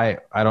why?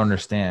 I don't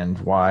understand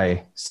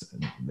why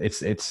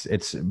it's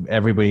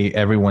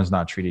everyone's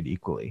not treated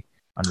equally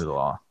under the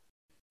law.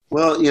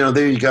 Well,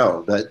 there you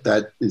go.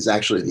 That is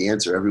actually the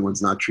answer.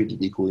 Everyone's not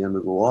treated equally under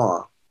the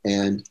law.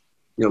 And,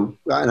 and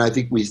I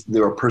think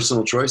there are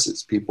personal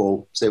choices.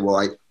 People say,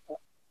 well,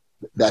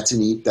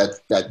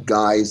 that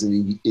guy is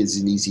an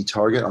easy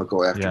target. I'll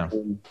go after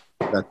him.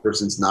 That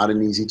person's not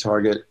an easy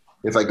target.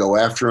 If I go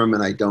after him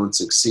and I don't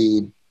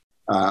succeed,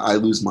 I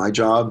lose my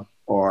job.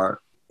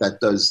 that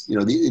does,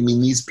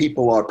 these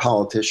people are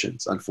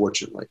politicians,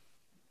 unfortunately.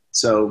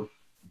 So,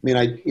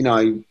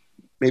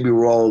 maybe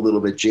we're all a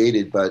little bit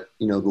jaded, but,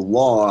 the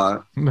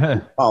law,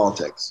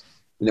 politics,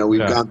 we've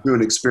gone through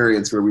an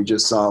experience where we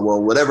just saw,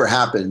 well, whatever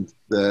happened,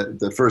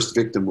 the first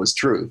victim was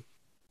truth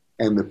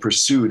and the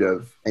pursuit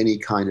of any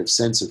kind of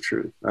sense of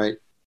truth, right?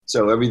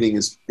 So everything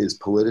is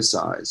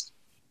politicized.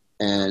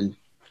 And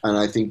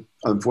I think,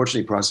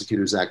 unfortunately,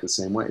 prosecutors act the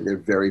same way. They're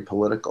very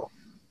political,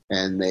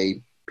 and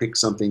they pick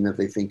something that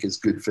they think is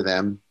good for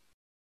them.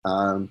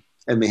 And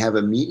they have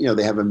a media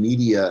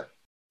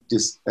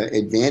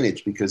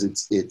advantage because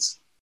it's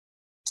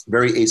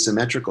very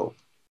asymmetrical,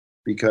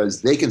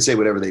 because they can say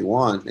whatever they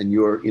want, and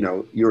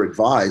you're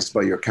advised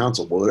by your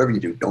counsel, well, whatever you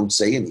do, don't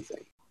say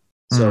anything.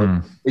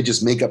 So they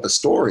just make up a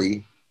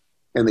story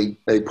and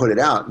they put it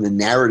out, and the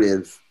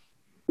narrative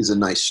is a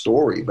nice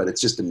story, but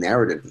it's just a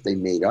narrative that they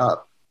made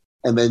up.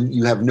 And then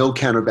you have no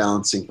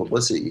counterbalancing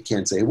publicity. You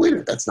can't say, wait a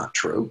minute, that's not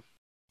true,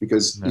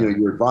 because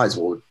you're advised,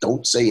 well,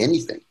 don't say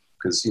anything,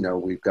 because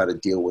we've got to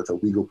deal with a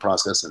legal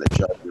process and a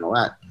judge and all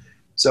that.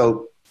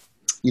 So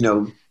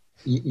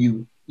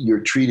you're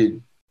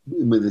treated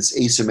with this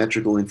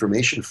asymmetrical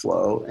information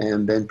flow,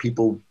 and then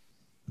people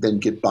then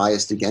get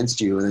biased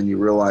against you, and then you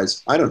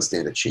realize, I don't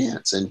stand a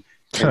chance. And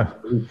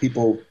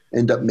people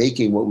end up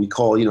making what we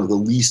call the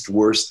least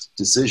worst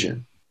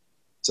decision.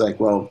 It's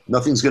like, well,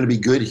 nothing's going to be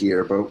good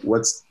here, but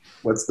what's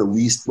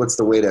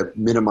the way to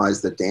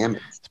minimize the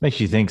damage? It makes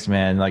you think,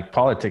 man. Like,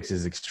 politics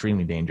is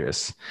extremely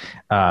dangerous.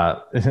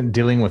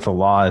 Dealing with the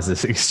law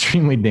is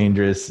extremely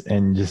dangerous,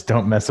 and just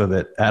don't mess with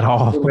it at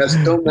all.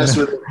 Don't mess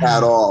with it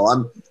at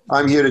all.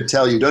 I'm here to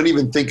tell you, don't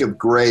even think of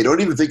gray.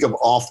 Don't even think of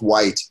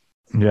off-white.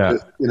 Yeah.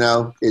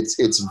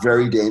 It's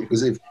very dangerous,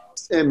 because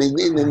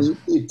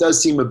it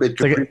does seem a bit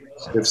capricious.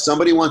 If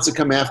somebody wants to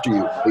come after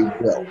you, they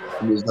will,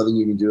 and there's nothing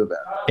you can do about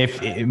it.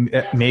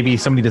 If maybe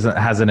somebody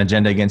has an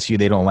agenda against you,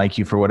 they don't like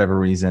you for whatever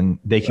reason,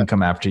 they can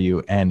come after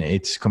you, and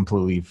it's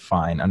completely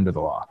fine under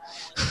the law.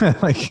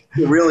 It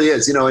really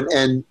is,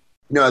 and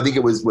I think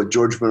it was what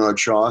George Bernard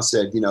Shaw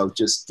said,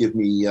 just give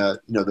me,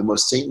 the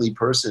most saintly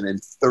person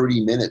and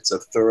 30 minutes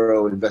of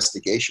thorough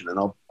investigation, and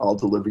I'll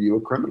deliver you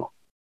a criminal.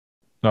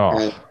 Oh.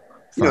 And,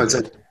 it's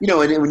like,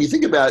 and when you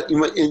think about,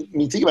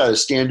 a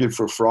standard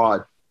for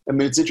fraud,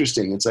 it's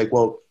interesting. It's like,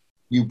 well,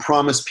 you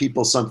promise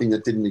people something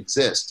that didn't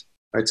exist,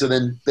 right? So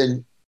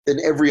then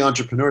every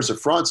entrepreneur is a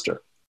fraudster,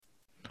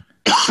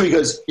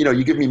 because,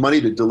 you give me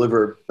money to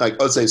deliver, like,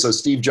 let's say, so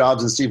Steve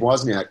Jobs and Steve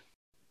Wozniak,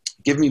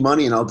 give me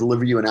money and I'll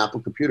deliver you an Apple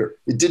computer.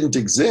 It didn't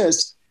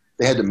exist.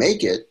 They had to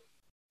make it.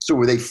 So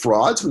were they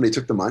frauds when they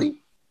took the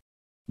money?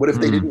 What if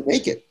they didn't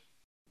make it?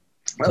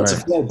 Well, it's a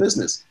failed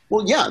business.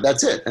 Well, yeah,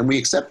 that's it. And we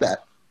accept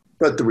that.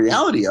 But the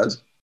reality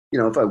is,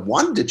 if I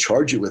wanted to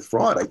charge you with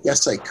fraud, I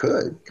guess I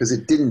could, because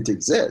it didn't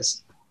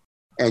exist.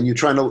 And you're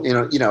trying to,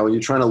 you're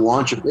trying to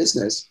launch a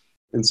business,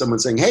 and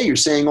someone's saying, hey, you're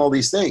saying all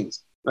these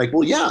things. Like,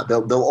 well, yeah,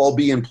 they'll all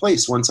be in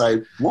place once I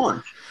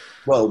launch.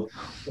 Well,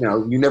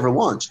 you never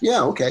launched.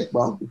 Yeah. Okay.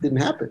 Well, it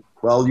didn't happen.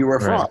 Well, you were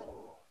a fraud.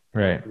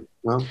 Right.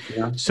 Well,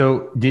 yeah.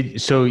 So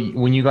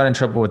when you got in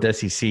trouble with the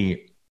SEC,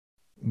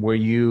 were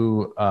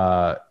you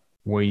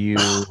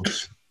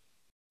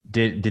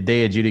Did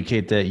they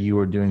adjudicate that you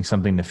were doing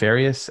something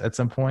nefarious at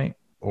some point,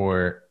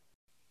 or?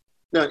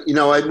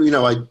 No,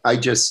 I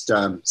just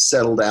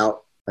settled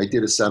out. I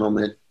did a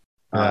settlement,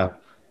 and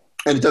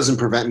it doesn't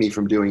prevent me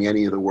from doing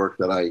any of the work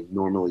that I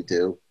normally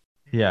do.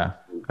 Yeah,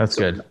 that's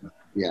good.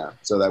 Yeah,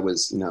 so that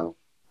was, and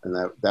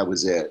that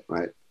was it,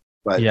 right?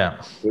 But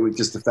yeah, it was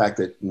just the fact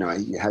that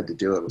you had to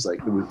do it. It was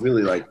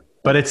really like.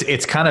 But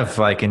it's kind of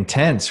like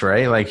intense,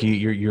 right? Like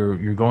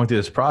you're going through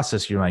this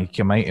process. You're like,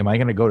 am I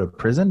going to go to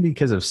prison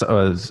because of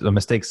a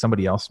mistake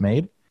somebody else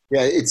made?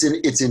 Yeah,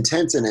 it's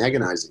intense and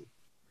agonizing,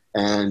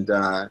 and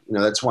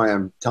that's why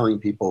I'm telling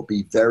people,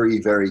 be very,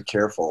 very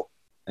careful.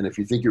 And if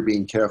you think you're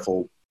being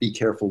careful, be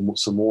careful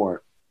some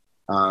more,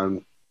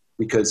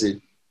 because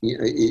it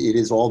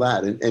is all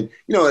that. And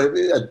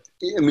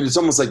it's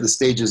almost like the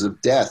stages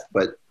of death.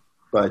 But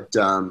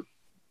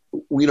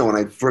when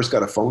I first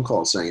got a phone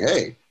call saying,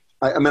 hey.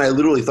 I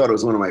literally thought it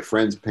was one of my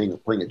friends playing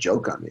a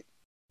joke on me,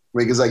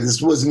 because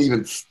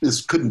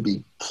this couldn't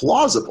be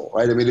plausible,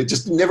 right? It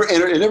just never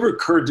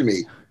occurred to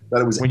me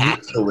that it was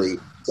actually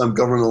some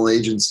governmental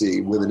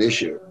agency with an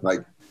issue. Like,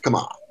 come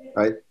on,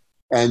 right?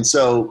 And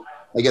so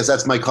I guess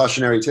that's my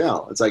cautionary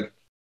tale. It's like,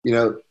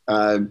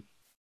 I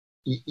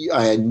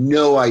had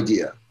no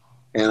idea,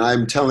 and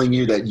I'm telling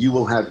you that you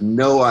will have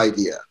no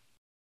idea.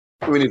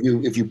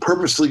 If you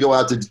purposely go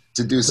out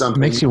to do something,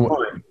 makes you.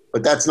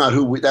 But that's not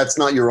that's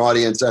not your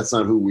audience. That's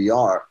not who we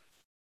are.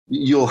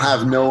 You'll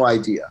have no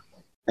idea,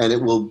 and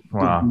it will,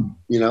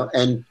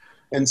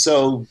 and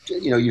so,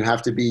 you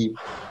have to be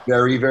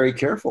very, very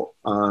careful,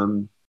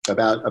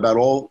 about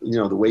all,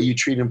 the way you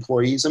treat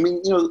employees.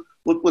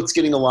 Look what's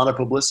getting a lot of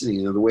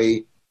publicity, the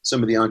way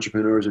some of the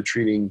entrepreneurs are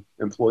treating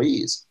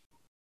employees,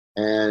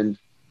 and,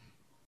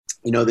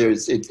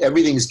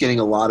 everything's getting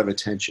a lot of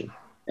attention,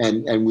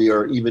 and we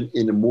are even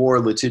in a more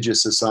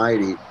litigious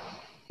society.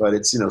 but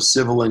it's,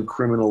 civil and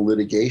criminal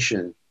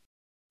litigation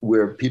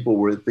where people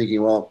were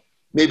thinking, well,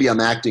 maybe I'm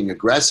acting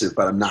aggressive,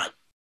 but I'm not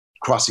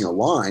crossing a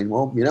line.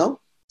 Well,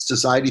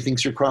 society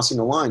thinks you're crossing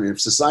a line. And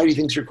if society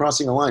thinks you're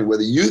crossing a line,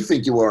 whether you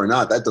think you are or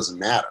not, that doesn't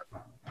matter.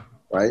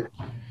 Right.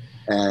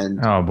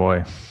 And, oh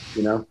boy,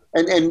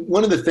 and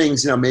one of the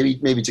things,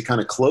 maybe to kind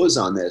of close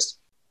on this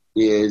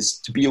is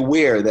to be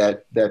aware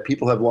that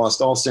people have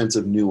lost all sense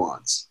of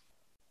nuance.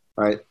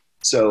 Right.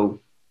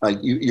 So like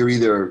you're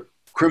either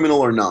criminal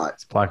or not.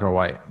 It's black or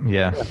white.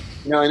 Yeah.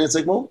 And it's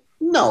like, well,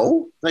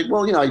 no, like,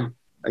 well,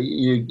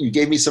 you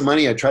gave me some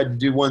money. I tried to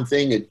do one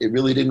thing. It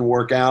really didn't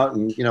work out.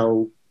 And,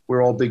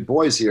 we're all big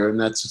boys here. And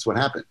that's just what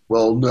happened.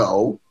 Well,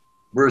 no,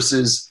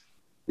 versus,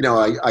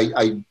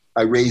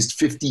 I raised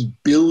 $50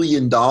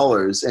 billion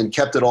and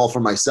kept it all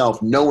for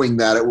myself, knowing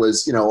that it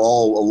was,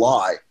 all a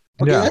lie.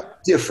 Okay, yeah. That's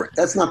different.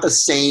 That's not the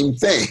same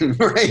thing,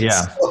 right?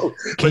 Yeah. So,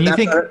 can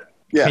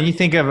you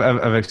think of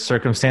a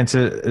circumstance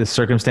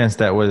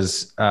that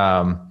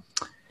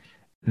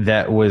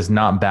was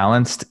not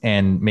balanced,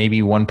 and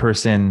maybe one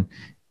person,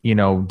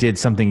 did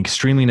something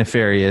extremely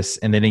nefarious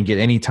and they didn't get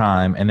any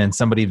time, and then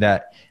somebody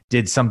that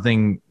did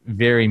something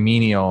very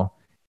menial,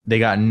 they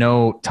got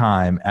no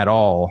time at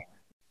all,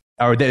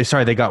 or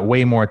they got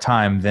way more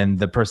time than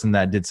the person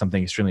that did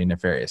something extremely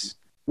nefarious?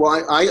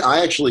 Well,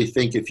 I actually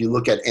think if you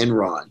look at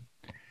Enron,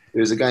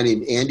 there's a guy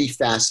named Andy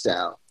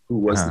Fastow who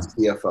was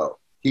the CFO.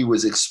 He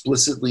was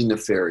explicitly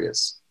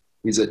nefarious.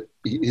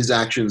 His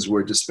actions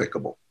were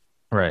despicable.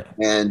 Right.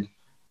 And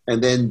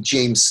then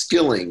James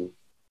Skilling,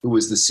 who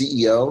was the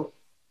CEO,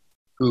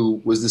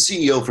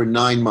 for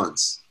 9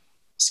 months.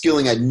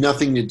 Skilling had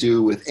nothing to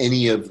do with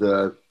any of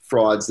the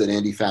frauds that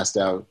Andy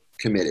Fastow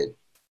committed.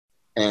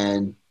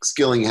 And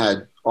Skilling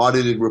had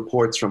audited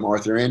reports from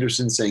Arthur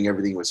Andersen saying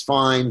everything was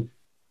fine.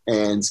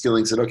 And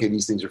Skilling said, okay,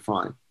 these things are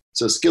fine.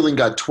 So Skilling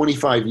got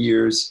 25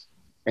 years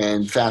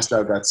and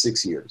Fastow got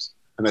 6 years.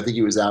 And I think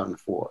he was out in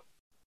 4.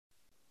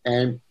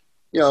 And,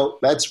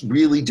 that's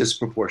really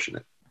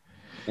disproportionate.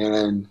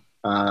 And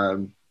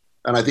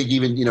I think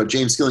even,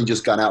 James Skilling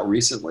just got out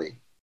recently.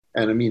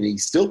 And I mean, he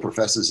still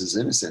professes his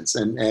innocence.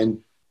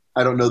 And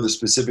I don't know the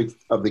specifics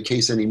of the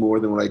case any more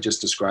than what I just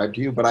described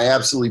to you, but I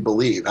absolutely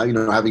believe,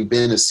 having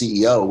been a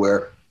CEO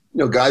where,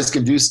 guys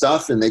can do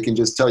stuff and they can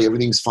just tell you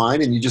everything's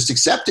fine and you just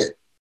accept it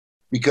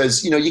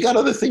because, you got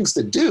other things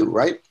to do.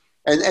 Right.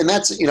 And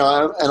that's, and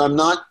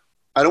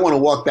I don't want to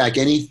walk back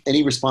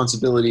any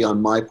responsibility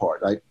on my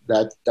part.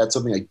 That's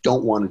something I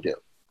don't want to do.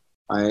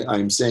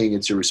 I'm saying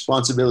it's your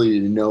responsibility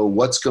to know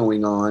what's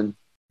going on,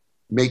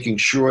 making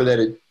sure that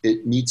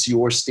it meets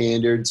your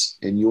standards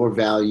and your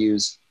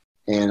values.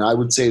 And I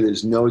would say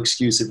there's no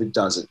excuse if it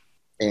doesn't.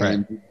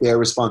 And bear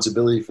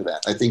responsibility for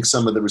that. I think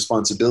some of the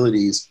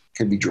responsibilities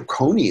can be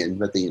draconian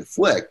that they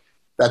inflict.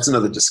 That's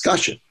another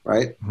discussion,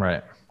 right?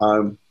 Right.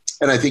 And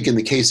I think in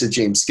the case of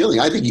James Skilling,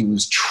 I think he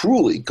was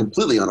truly,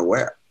 completely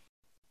unaware.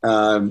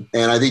 And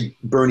I think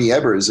Bernie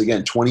Ebbers,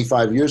 again,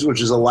 25 years,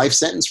 which is a life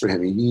sentence for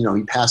him.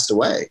 He passed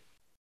away.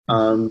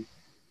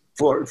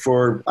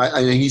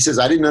 He says,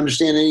 I didn't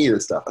understand any of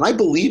this stuff. And I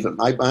believe him.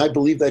 I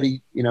believe that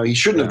he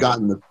shouldn't have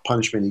gotten the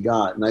punishment he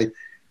got. And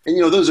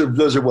those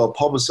are well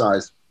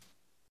publicized.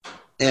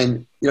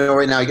 And,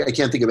 right now I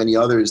can't think of any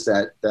others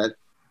that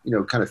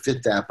kind of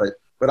fit that,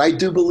 but I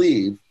do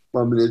believe,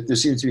 there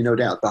seems to be no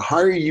doubt, the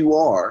higher you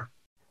are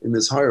in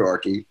this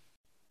hierarchy,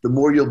 the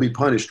more you'll be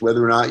punished,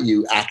 whether or not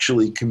you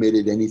actually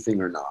committed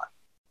anything or not.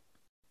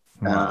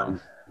 Wow.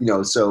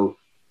 So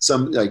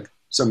some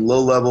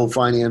low-level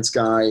finance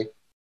guy,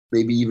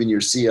 maybe even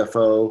your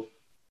CFO,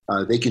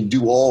 they can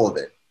do all of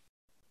it.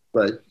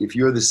 But if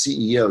you're the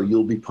CEO,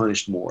 you'll be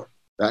punished more.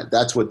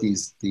 That's what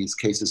these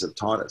cases have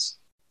taught us.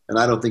 And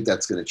I don't think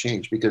that's going to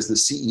change because the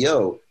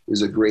CEO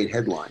is a great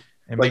headline.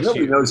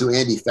 Nobody knows who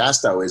Andy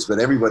Fastow is, but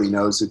everybody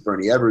knows who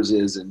Bernie Ebbers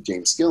is and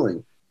James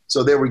Skilling.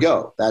 So there we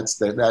go.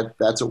 That's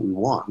what we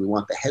want. We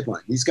want the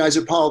headline. These guys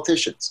are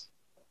politicians.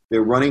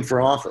 They're running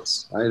for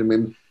office. Right? I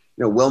mean,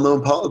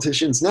 well-known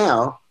politicians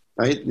now,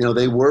 right?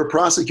 They were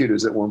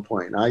prosecutors at one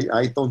point.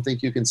 I don't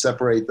think you can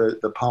separate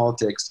the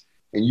politics,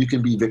 and you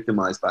can be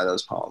victimized by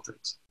those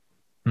politics.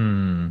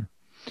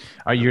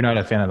 You're not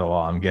a fan of the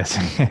law, I'm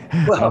guessing,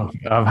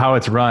 of how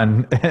it's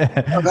run.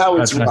 Of how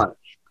it's run.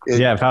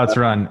 Of how it's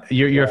run.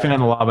 You're a fan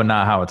of the law, but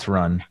not how it's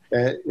run.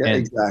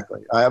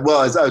 Exactly.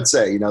 As I would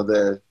say,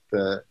 the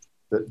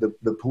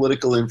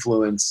political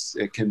influence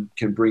can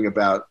bring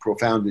about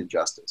profound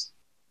injustice.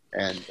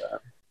 And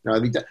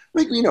I think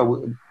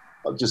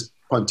I'll just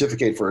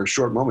pontificate for a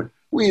short moment.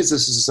 We as a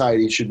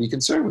society should be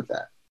concerned with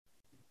that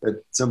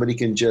somebody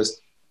can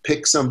just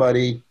pick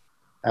somebody,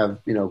 have,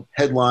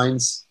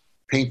 headlines,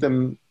 paint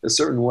them a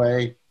certain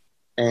way,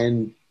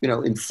 and,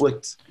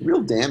 inflict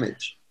real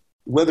damage,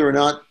 whether or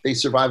not they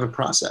survive a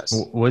process.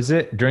 Was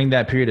it during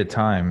that period of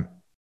time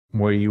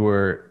where you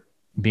were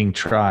being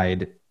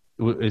tried?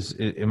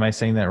 Am I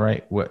saying that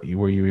right? Were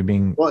you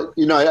being? Well,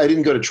 I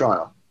didn't go to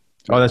trial.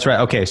 Oh, that's right.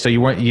 Okay, so you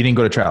didn't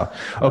go to trial.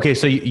 Okay,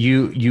 so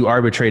you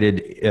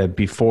arbitrated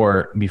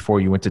before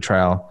you went to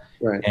trial.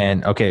 Right.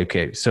 And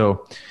okay.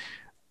 So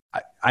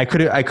I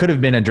could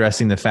have been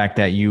addressing the fact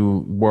that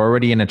you were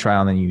already in a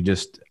trial and then you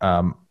just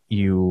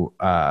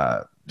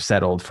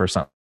settled for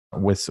some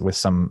with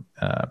some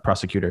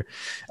prosecutor.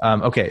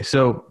 Okay,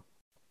 so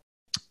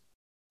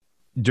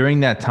during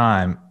that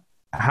time,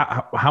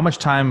 how much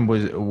time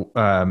was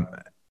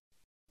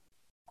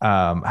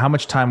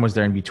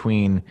there in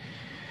between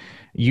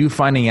you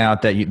finding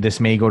out that this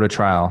may go to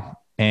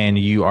trial and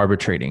you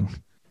arbitrating?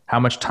 How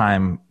much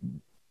time?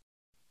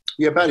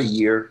 Yeah, about a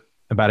year.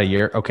 About a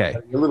year. Okay.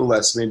 A little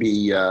less,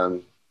 maybe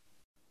 9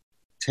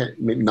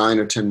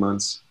 or 10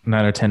 months.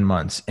 9 or 10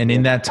 months. And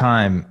in that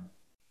time,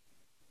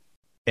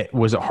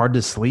 was it hard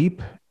to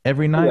sleep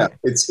every night? Yeah,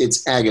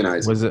 it's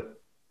agonizing. Was it?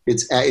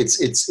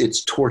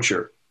 It's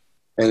torture,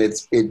 and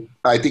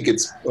I think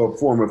it's a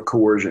form of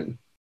coercion.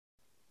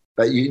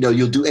 That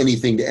you'll do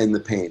anything to end the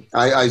pain.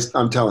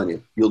 I'm telling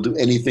you, you'll do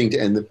anything to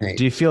end the pain.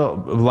 Do you feel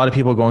a lot of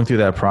people going through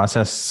that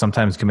process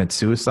sometimes commit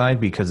suicide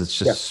because it's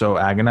just so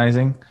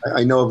agonizing?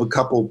 I know of a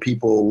couple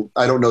people,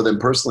 I don't know them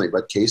personally,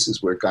 but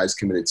cases where guys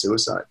committed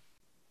suicide.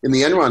 In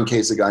the Enron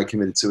case, a guy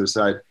committed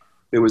suicide.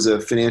 There was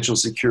a financial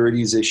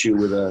securities issue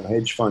with a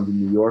hedge fund in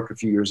New York a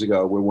few years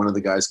ago where one of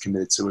the guys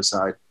committed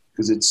suicide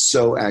because it's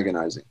so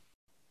agonizing.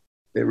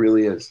 It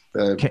really is.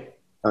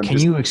 Can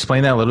you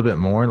explain that a little bit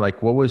more?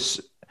 Like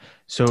was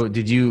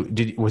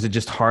it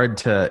just hard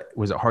to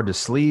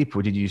sleep?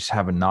 Or did you just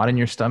have a knot in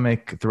your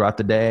stomach throughout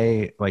the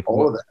day? Like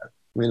all of that.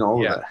 I mean,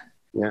 all of that.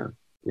 Yeah.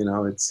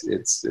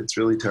 It's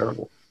really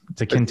terrible.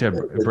 It's akin to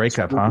a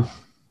breakup, huh?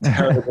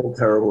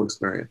 Terrible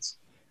experience.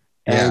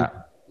 Yeah.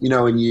 And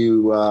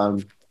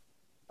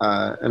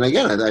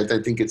again,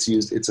 I think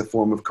it's a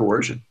form of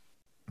coercion.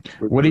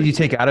 What did you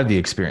take out of the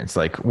experience?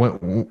 Like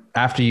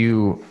after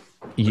you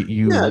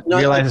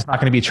realize it's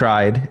not going to be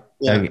tried.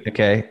 Yeah.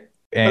 Okay.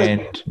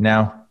 And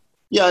now.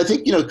 Yeah, I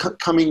think,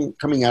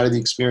 coming out of the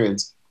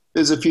experience,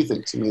 there's a few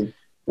things. I mean,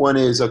 one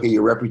is, okay,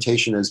 your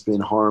reputation has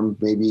been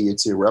harmed. Maybe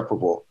it's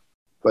irreparable,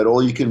 but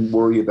all you can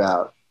worry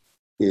about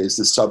is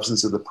the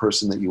substance of the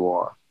person that you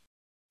are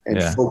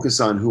and focus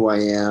on who I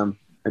am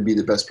and be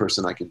the best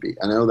person I can be.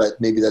 I know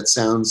that maybe that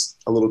sounds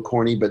a little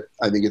corny, but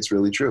I think it's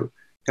really true.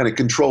 Kind of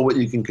control what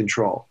you can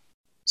control.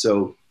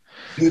 So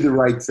do the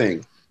right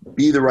thing,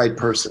 be the right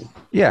person.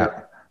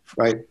 Yeah.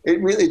 Right.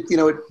 It really,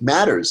 it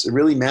matters. It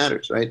really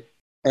matters. Right.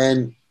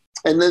 And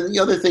then the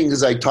other thing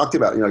is I talked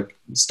about,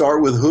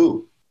 start with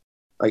who,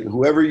 like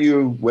whatever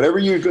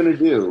you're going to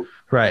do,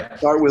 right.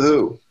 Start with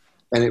who.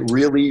 And it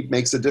really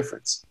makes a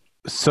difference.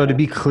 So to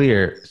be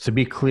clear,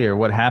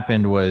 what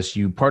happened was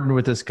you partnered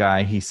with this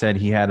guy. He said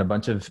he had a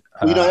bunch of,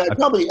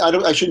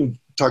 I shouldn't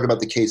talk about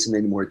the case in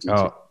any more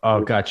detail. Oh,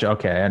 gotcha.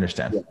 Okay. I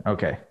understand. Yeah.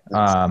 Okay.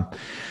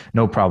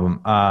 No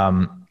problem.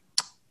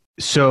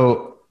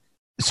 So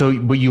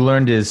what you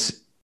learned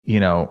is,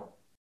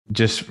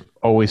 just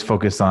always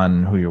focus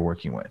on who you're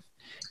working with.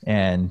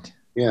 And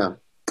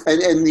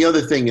and the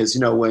other thing is,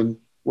 when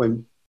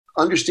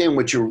understand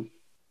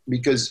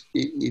because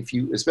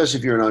especially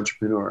if you're an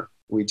entrepreneur,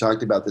 we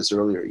talked about this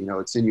earlier,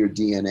 it's in your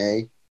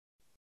DNA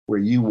where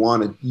you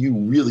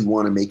really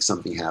want to make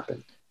something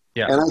happen.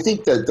 Yeah. And I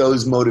think that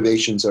those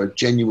motivations are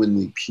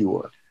genuinely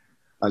pure.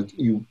 Like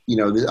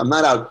I'm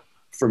not out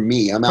for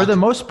me. For the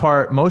most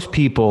part, most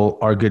people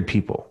are good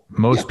people.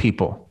 Most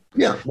people.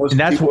 Yeah. Most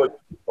people are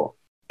good people.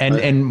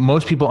 And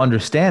most people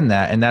understand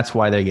that, and that's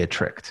why they get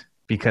tricked.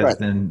 Because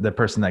then the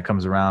person that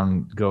comes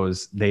around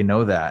goes, they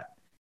know that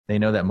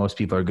most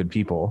people are good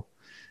people.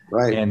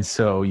 Right. And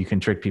so you can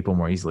trick people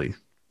more easily.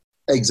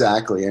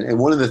 Exactly. And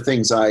one of the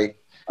things I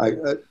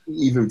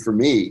even for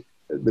me,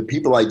 the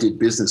people I did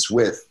business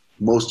with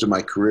most of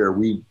my career,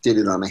 we did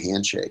it on a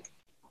handshake.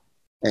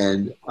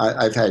 And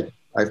I've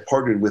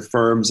partnered with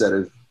firms that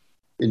have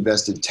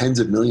invested tens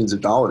of millions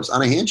of dollars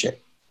on a handshake.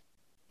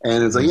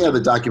 And it's like, the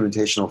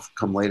documentation will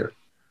come later.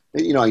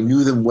 I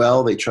knew them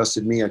well. They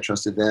trusted me. I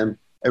trusted them.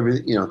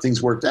 Everything,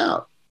 things worked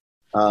out.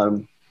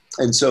 And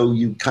so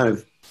you kind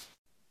of,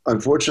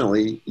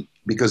 unfortunately,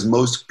 because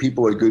most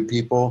people are good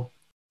people,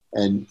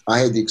 and I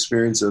had the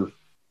experience of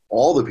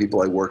all the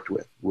people I worked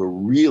with were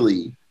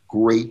really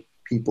great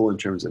people in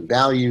terms of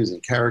values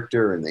and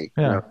character, and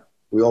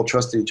we all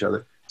trusted each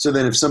other. So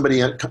then if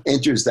somebody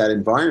enters that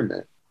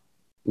environment,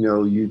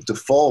 you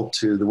default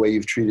to the way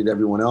you've treated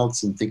everyone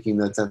else and thinking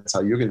that that's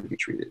how you're going to be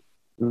treated.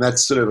 And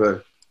that's sort of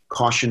a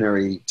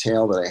cautionary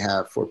tale that I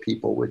have for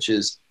people, which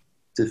is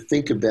to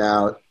think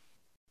about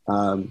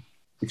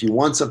if you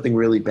want something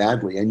really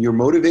badly and your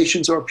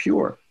motivations are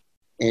pure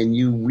and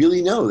you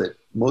really know that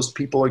most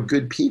people are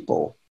good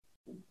people,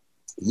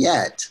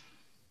 yet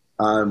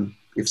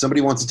if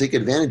somebody wants to take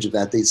advantage of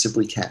that, they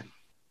simply can.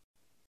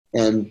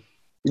 And,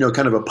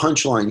 kind of a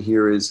punchline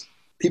here is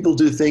people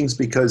do things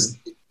because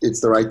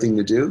it's the right thing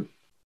to do.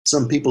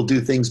 Some people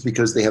do things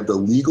because they have the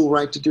legal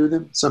right to do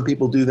them. Some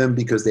people do them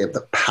because they have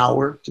the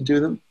power to do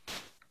them.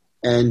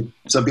 And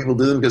some people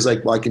do them because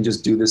I can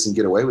just do this and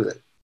get away with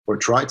it, or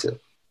try to.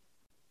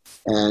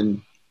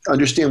 And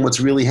understand what's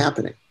really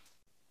happening.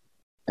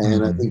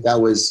 And I think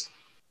that was,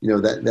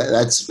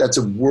 that's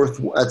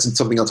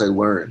something else I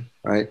learned,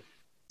 right?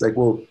 It's like,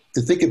 well,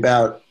 to think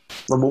about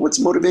well, what's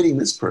motivating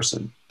this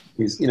person?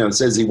 He's,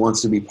 says he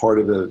wants to be part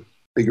of a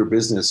bigger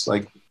business.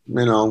 Like,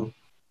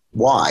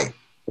 why?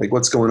 Like,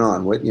 what's going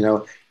on?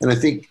 And I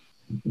think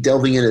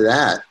delving into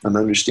that and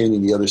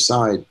understanding the other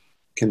side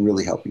can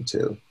really help you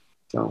too.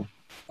 So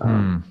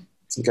I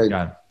think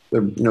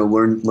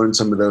learn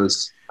some of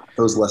those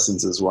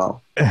lessons as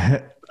well.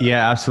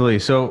 Yeah, absolutely.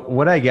 So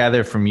what I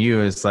gather from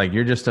you is like,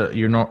 you're just a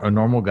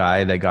normal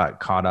guy that got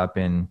caught up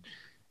in,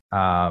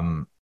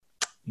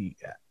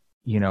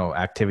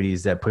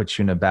 activities that put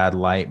you in a bad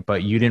light,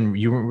 but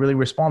you weren't really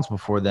responsible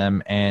for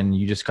them, and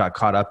you just got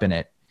caught up in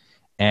it.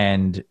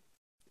 And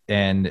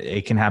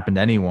it can happen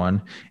to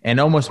anyone, and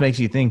almost makes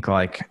you think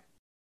like,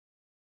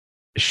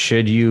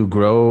 should you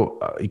grow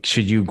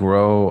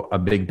a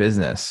big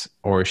business,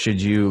 or should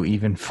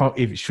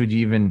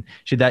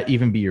that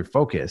even be your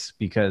focus?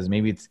 Because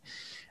maybe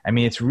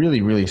it's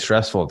really, really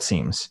stressful, it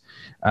seems.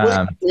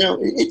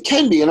 It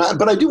can be.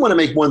 But I do want to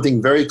make one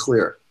thing very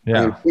clear.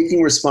 Yeah. I'm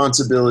taking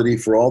responsibility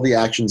for all the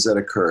actions that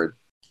occurred.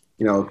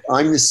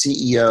 I'm the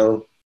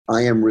CEO.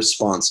 I am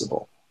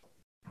responsible.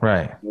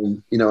 Right.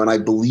 And I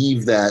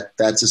believe that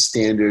that's a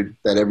standard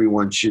that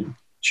everyone should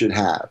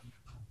have.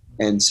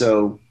 And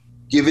so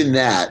given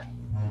that,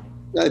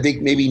 I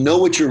think maybe know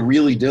what you're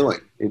really doing.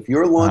 If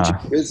you're launching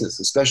a business,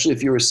 especially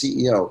if you're a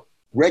CEO,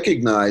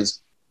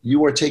 recognize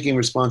you are taking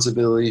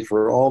responsibility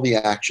for all the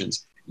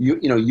actions.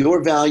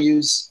 Your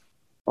values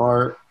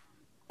are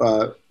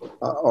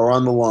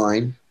on the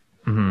line.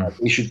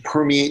 Mm-hmm. They should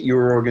permeate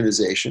your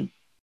organization.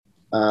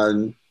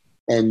 And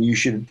you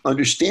should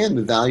understand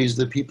the values of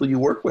the people you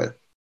work with.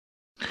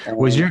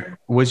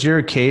 Was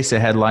your case a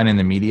headline in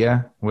the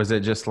media? Was it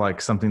just like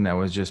something that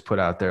was just put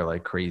out there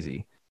like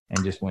crazy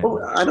and just went?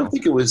 I don't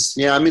think it was.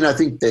 Yeah, I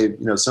think they,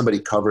 somebody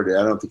covered it.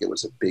 I don't think it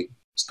was a big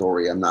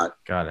story. I'm not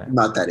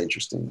that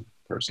interesting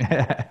person.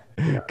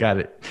 Got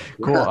it.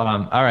 Cool.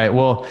 All right.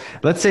 Well,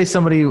 let's say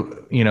somebody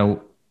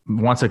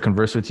wants to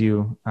converse with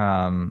you.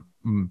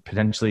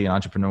 Potentially an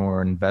entrepreneur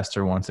or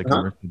investor wants to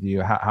converse with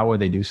you. How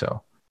would they do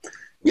so?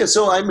 Yeah,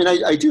 so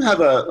I do have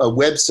a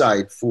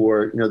website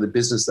for the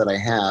business that I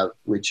have,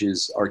 which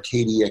is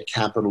Arcadia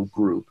Capital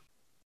Group.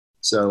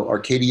 So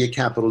Arcadia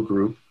Capital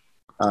Group,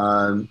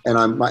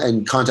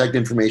 and contact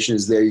information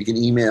is there. You can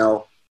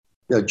email,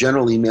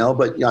 general email,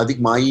 but I think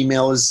my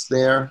email is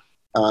there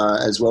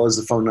as well as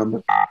the phone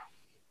number.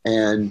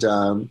 And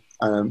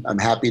I'm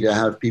happy to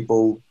have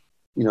people,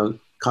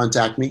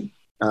 contact me.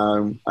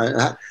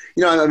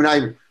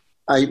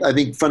 I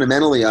think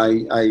fundamentally,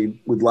 I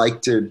would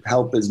like to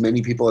help as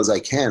many people as I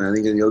can. I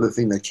think the other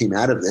thing that came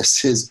out of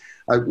this is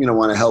I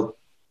want to help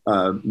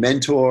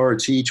mentor,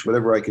 teach,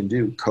 whatever I can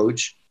do,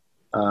 coach,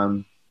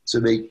 so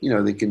they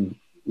can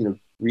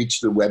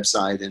reach the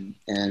website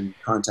and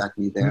contact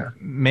me there.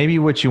 Maybe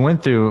what you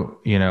went through,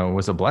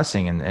 was a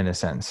blessing in a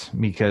sense,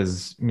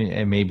 because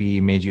it maybe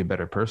made you a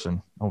better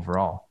person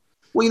overall.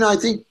 Well, I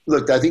think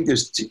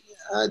there's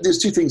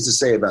two things to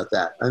say about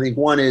that. I think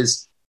one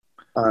is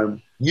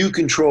you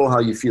control how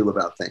you feel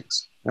about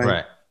things,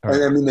 right?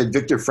 Right. And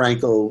Viktor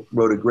Frankl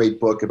wrote a great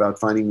book about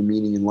finding the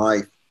meaning in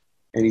life.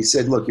 And he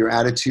said, look, your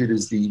attitude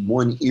is the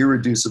one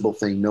irreducible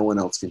thing no one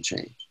else can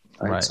change.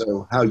 Right?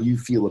 So how you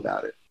feel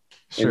about it.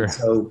 Sure. And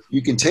so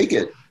you can take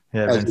it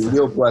as a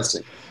real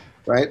blessing,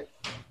 right?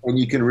 And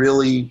you can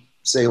really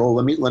say, oh,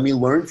 let me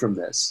learn from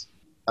this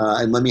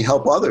and let me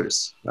help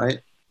others, right?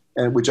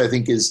 And which I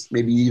think is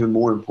maybe even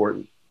more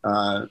important.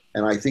 And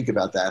I think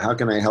about that. How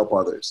can I help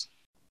others?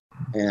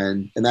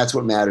 And that's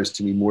what matters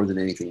to me more than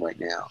anything right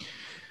now.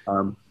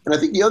 And I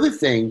think the other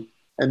thing,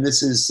 and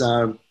this is,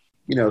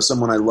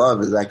 someone I love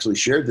has actually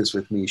shared this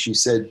with me. She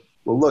said,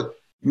 well, look,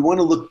 you want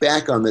to look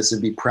back on this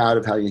and be proud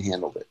of how you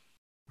handled it.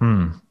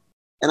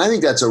 And I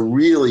think that's a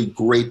really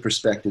great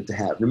perspective to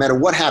have, no matter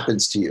what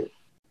happens to you.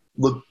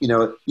 Look,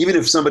 even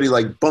if somebody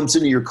like bumps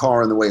into your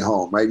car on the way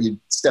home, right? You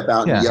step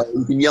out and yell,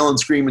 you can yell and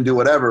scream and do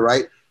whatever,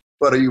 right?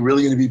 But are you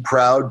really going to be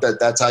proud that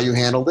that's how you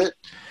handled it,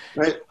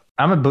 right?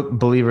 I'm a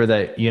believer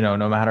that,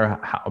 no matter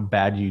how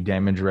bad you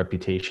damage your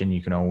reputation,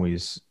 you can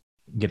always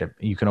get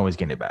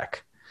it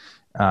back.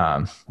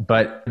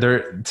 But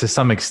there, to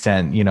some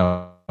extent,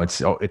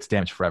 it's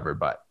damaged forever,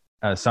 but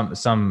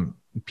some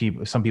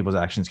people's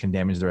actions can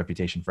damage their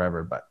reputation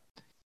forever, but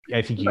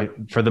I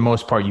think for the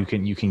most part, you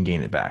can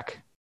gain it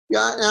back.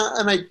 Yeah.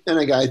 And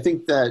I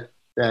think that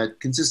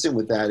consistent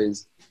with that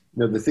is,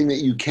 the thing that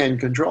you can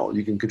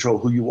control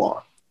who you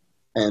are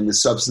and the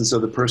substance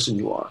of the person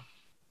you are.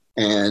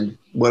 And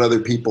what other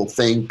people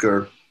think,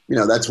 or,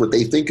 that's what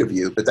they think of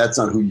you, but that's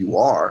not who you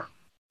are.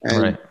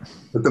 And,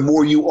 But the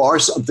more you are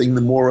something,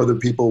 the more other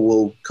people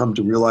will come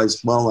to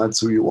realize, well, that's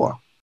who you are.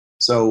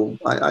 So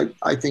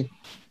I think,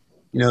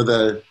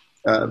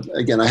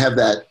 again, I have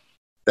that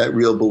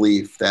real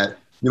belief that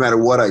no matter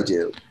what I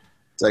do,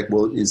 it's like,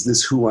 well, is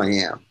this who I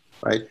am?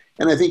 Right.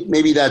 And I think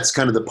maybe that's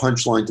kind of the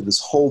punchline to this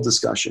whole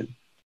discussion.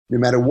 No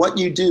matter what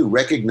you do,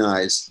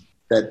 recognize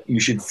that you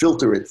should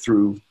filter it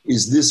through,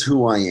 is this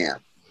who I am?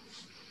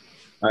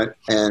 Right?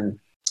 And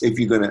if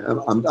you're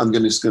I'm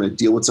just going to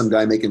deal with some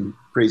guy making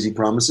crazy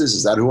promises.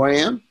 Is that who I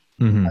am?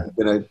 Mm-hmm. I'm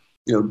going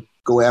to,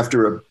 go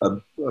after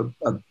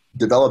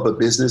develop a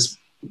business,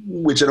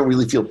 which I don't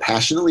really feel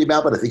passionately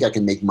about, but I think I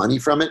can make money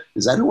from it.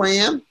 Is that who I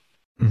am?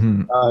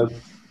 Mm-hmm.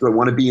 Do I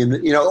want to be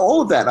in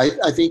all of that?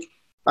 I think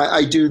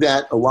I do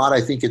that a lot.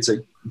 I think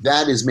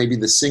that is maybe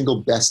the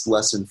single best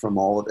lesson from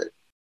all of it.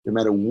 No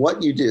matter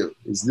what you do,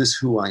 is this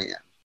who I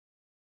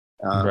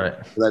am? Right.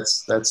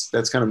 That's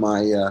kind of my.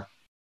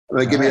 I'm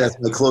going to give you that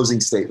the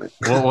closing statement.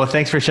 Well,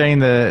 thanks for sharing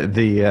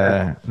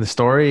the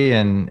story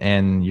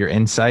and your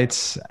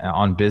insights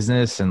on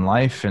business and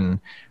life, and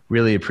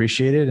really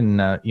appreciate it. And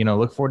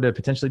look forward to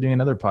potentially doing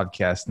another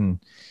podcast and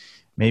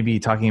maybe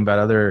talking about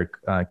other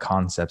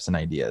concepts and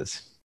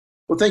ideas.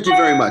 Well, thank you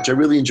very much. I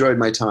really enjoyed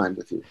my time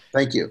with you.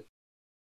 Thank you.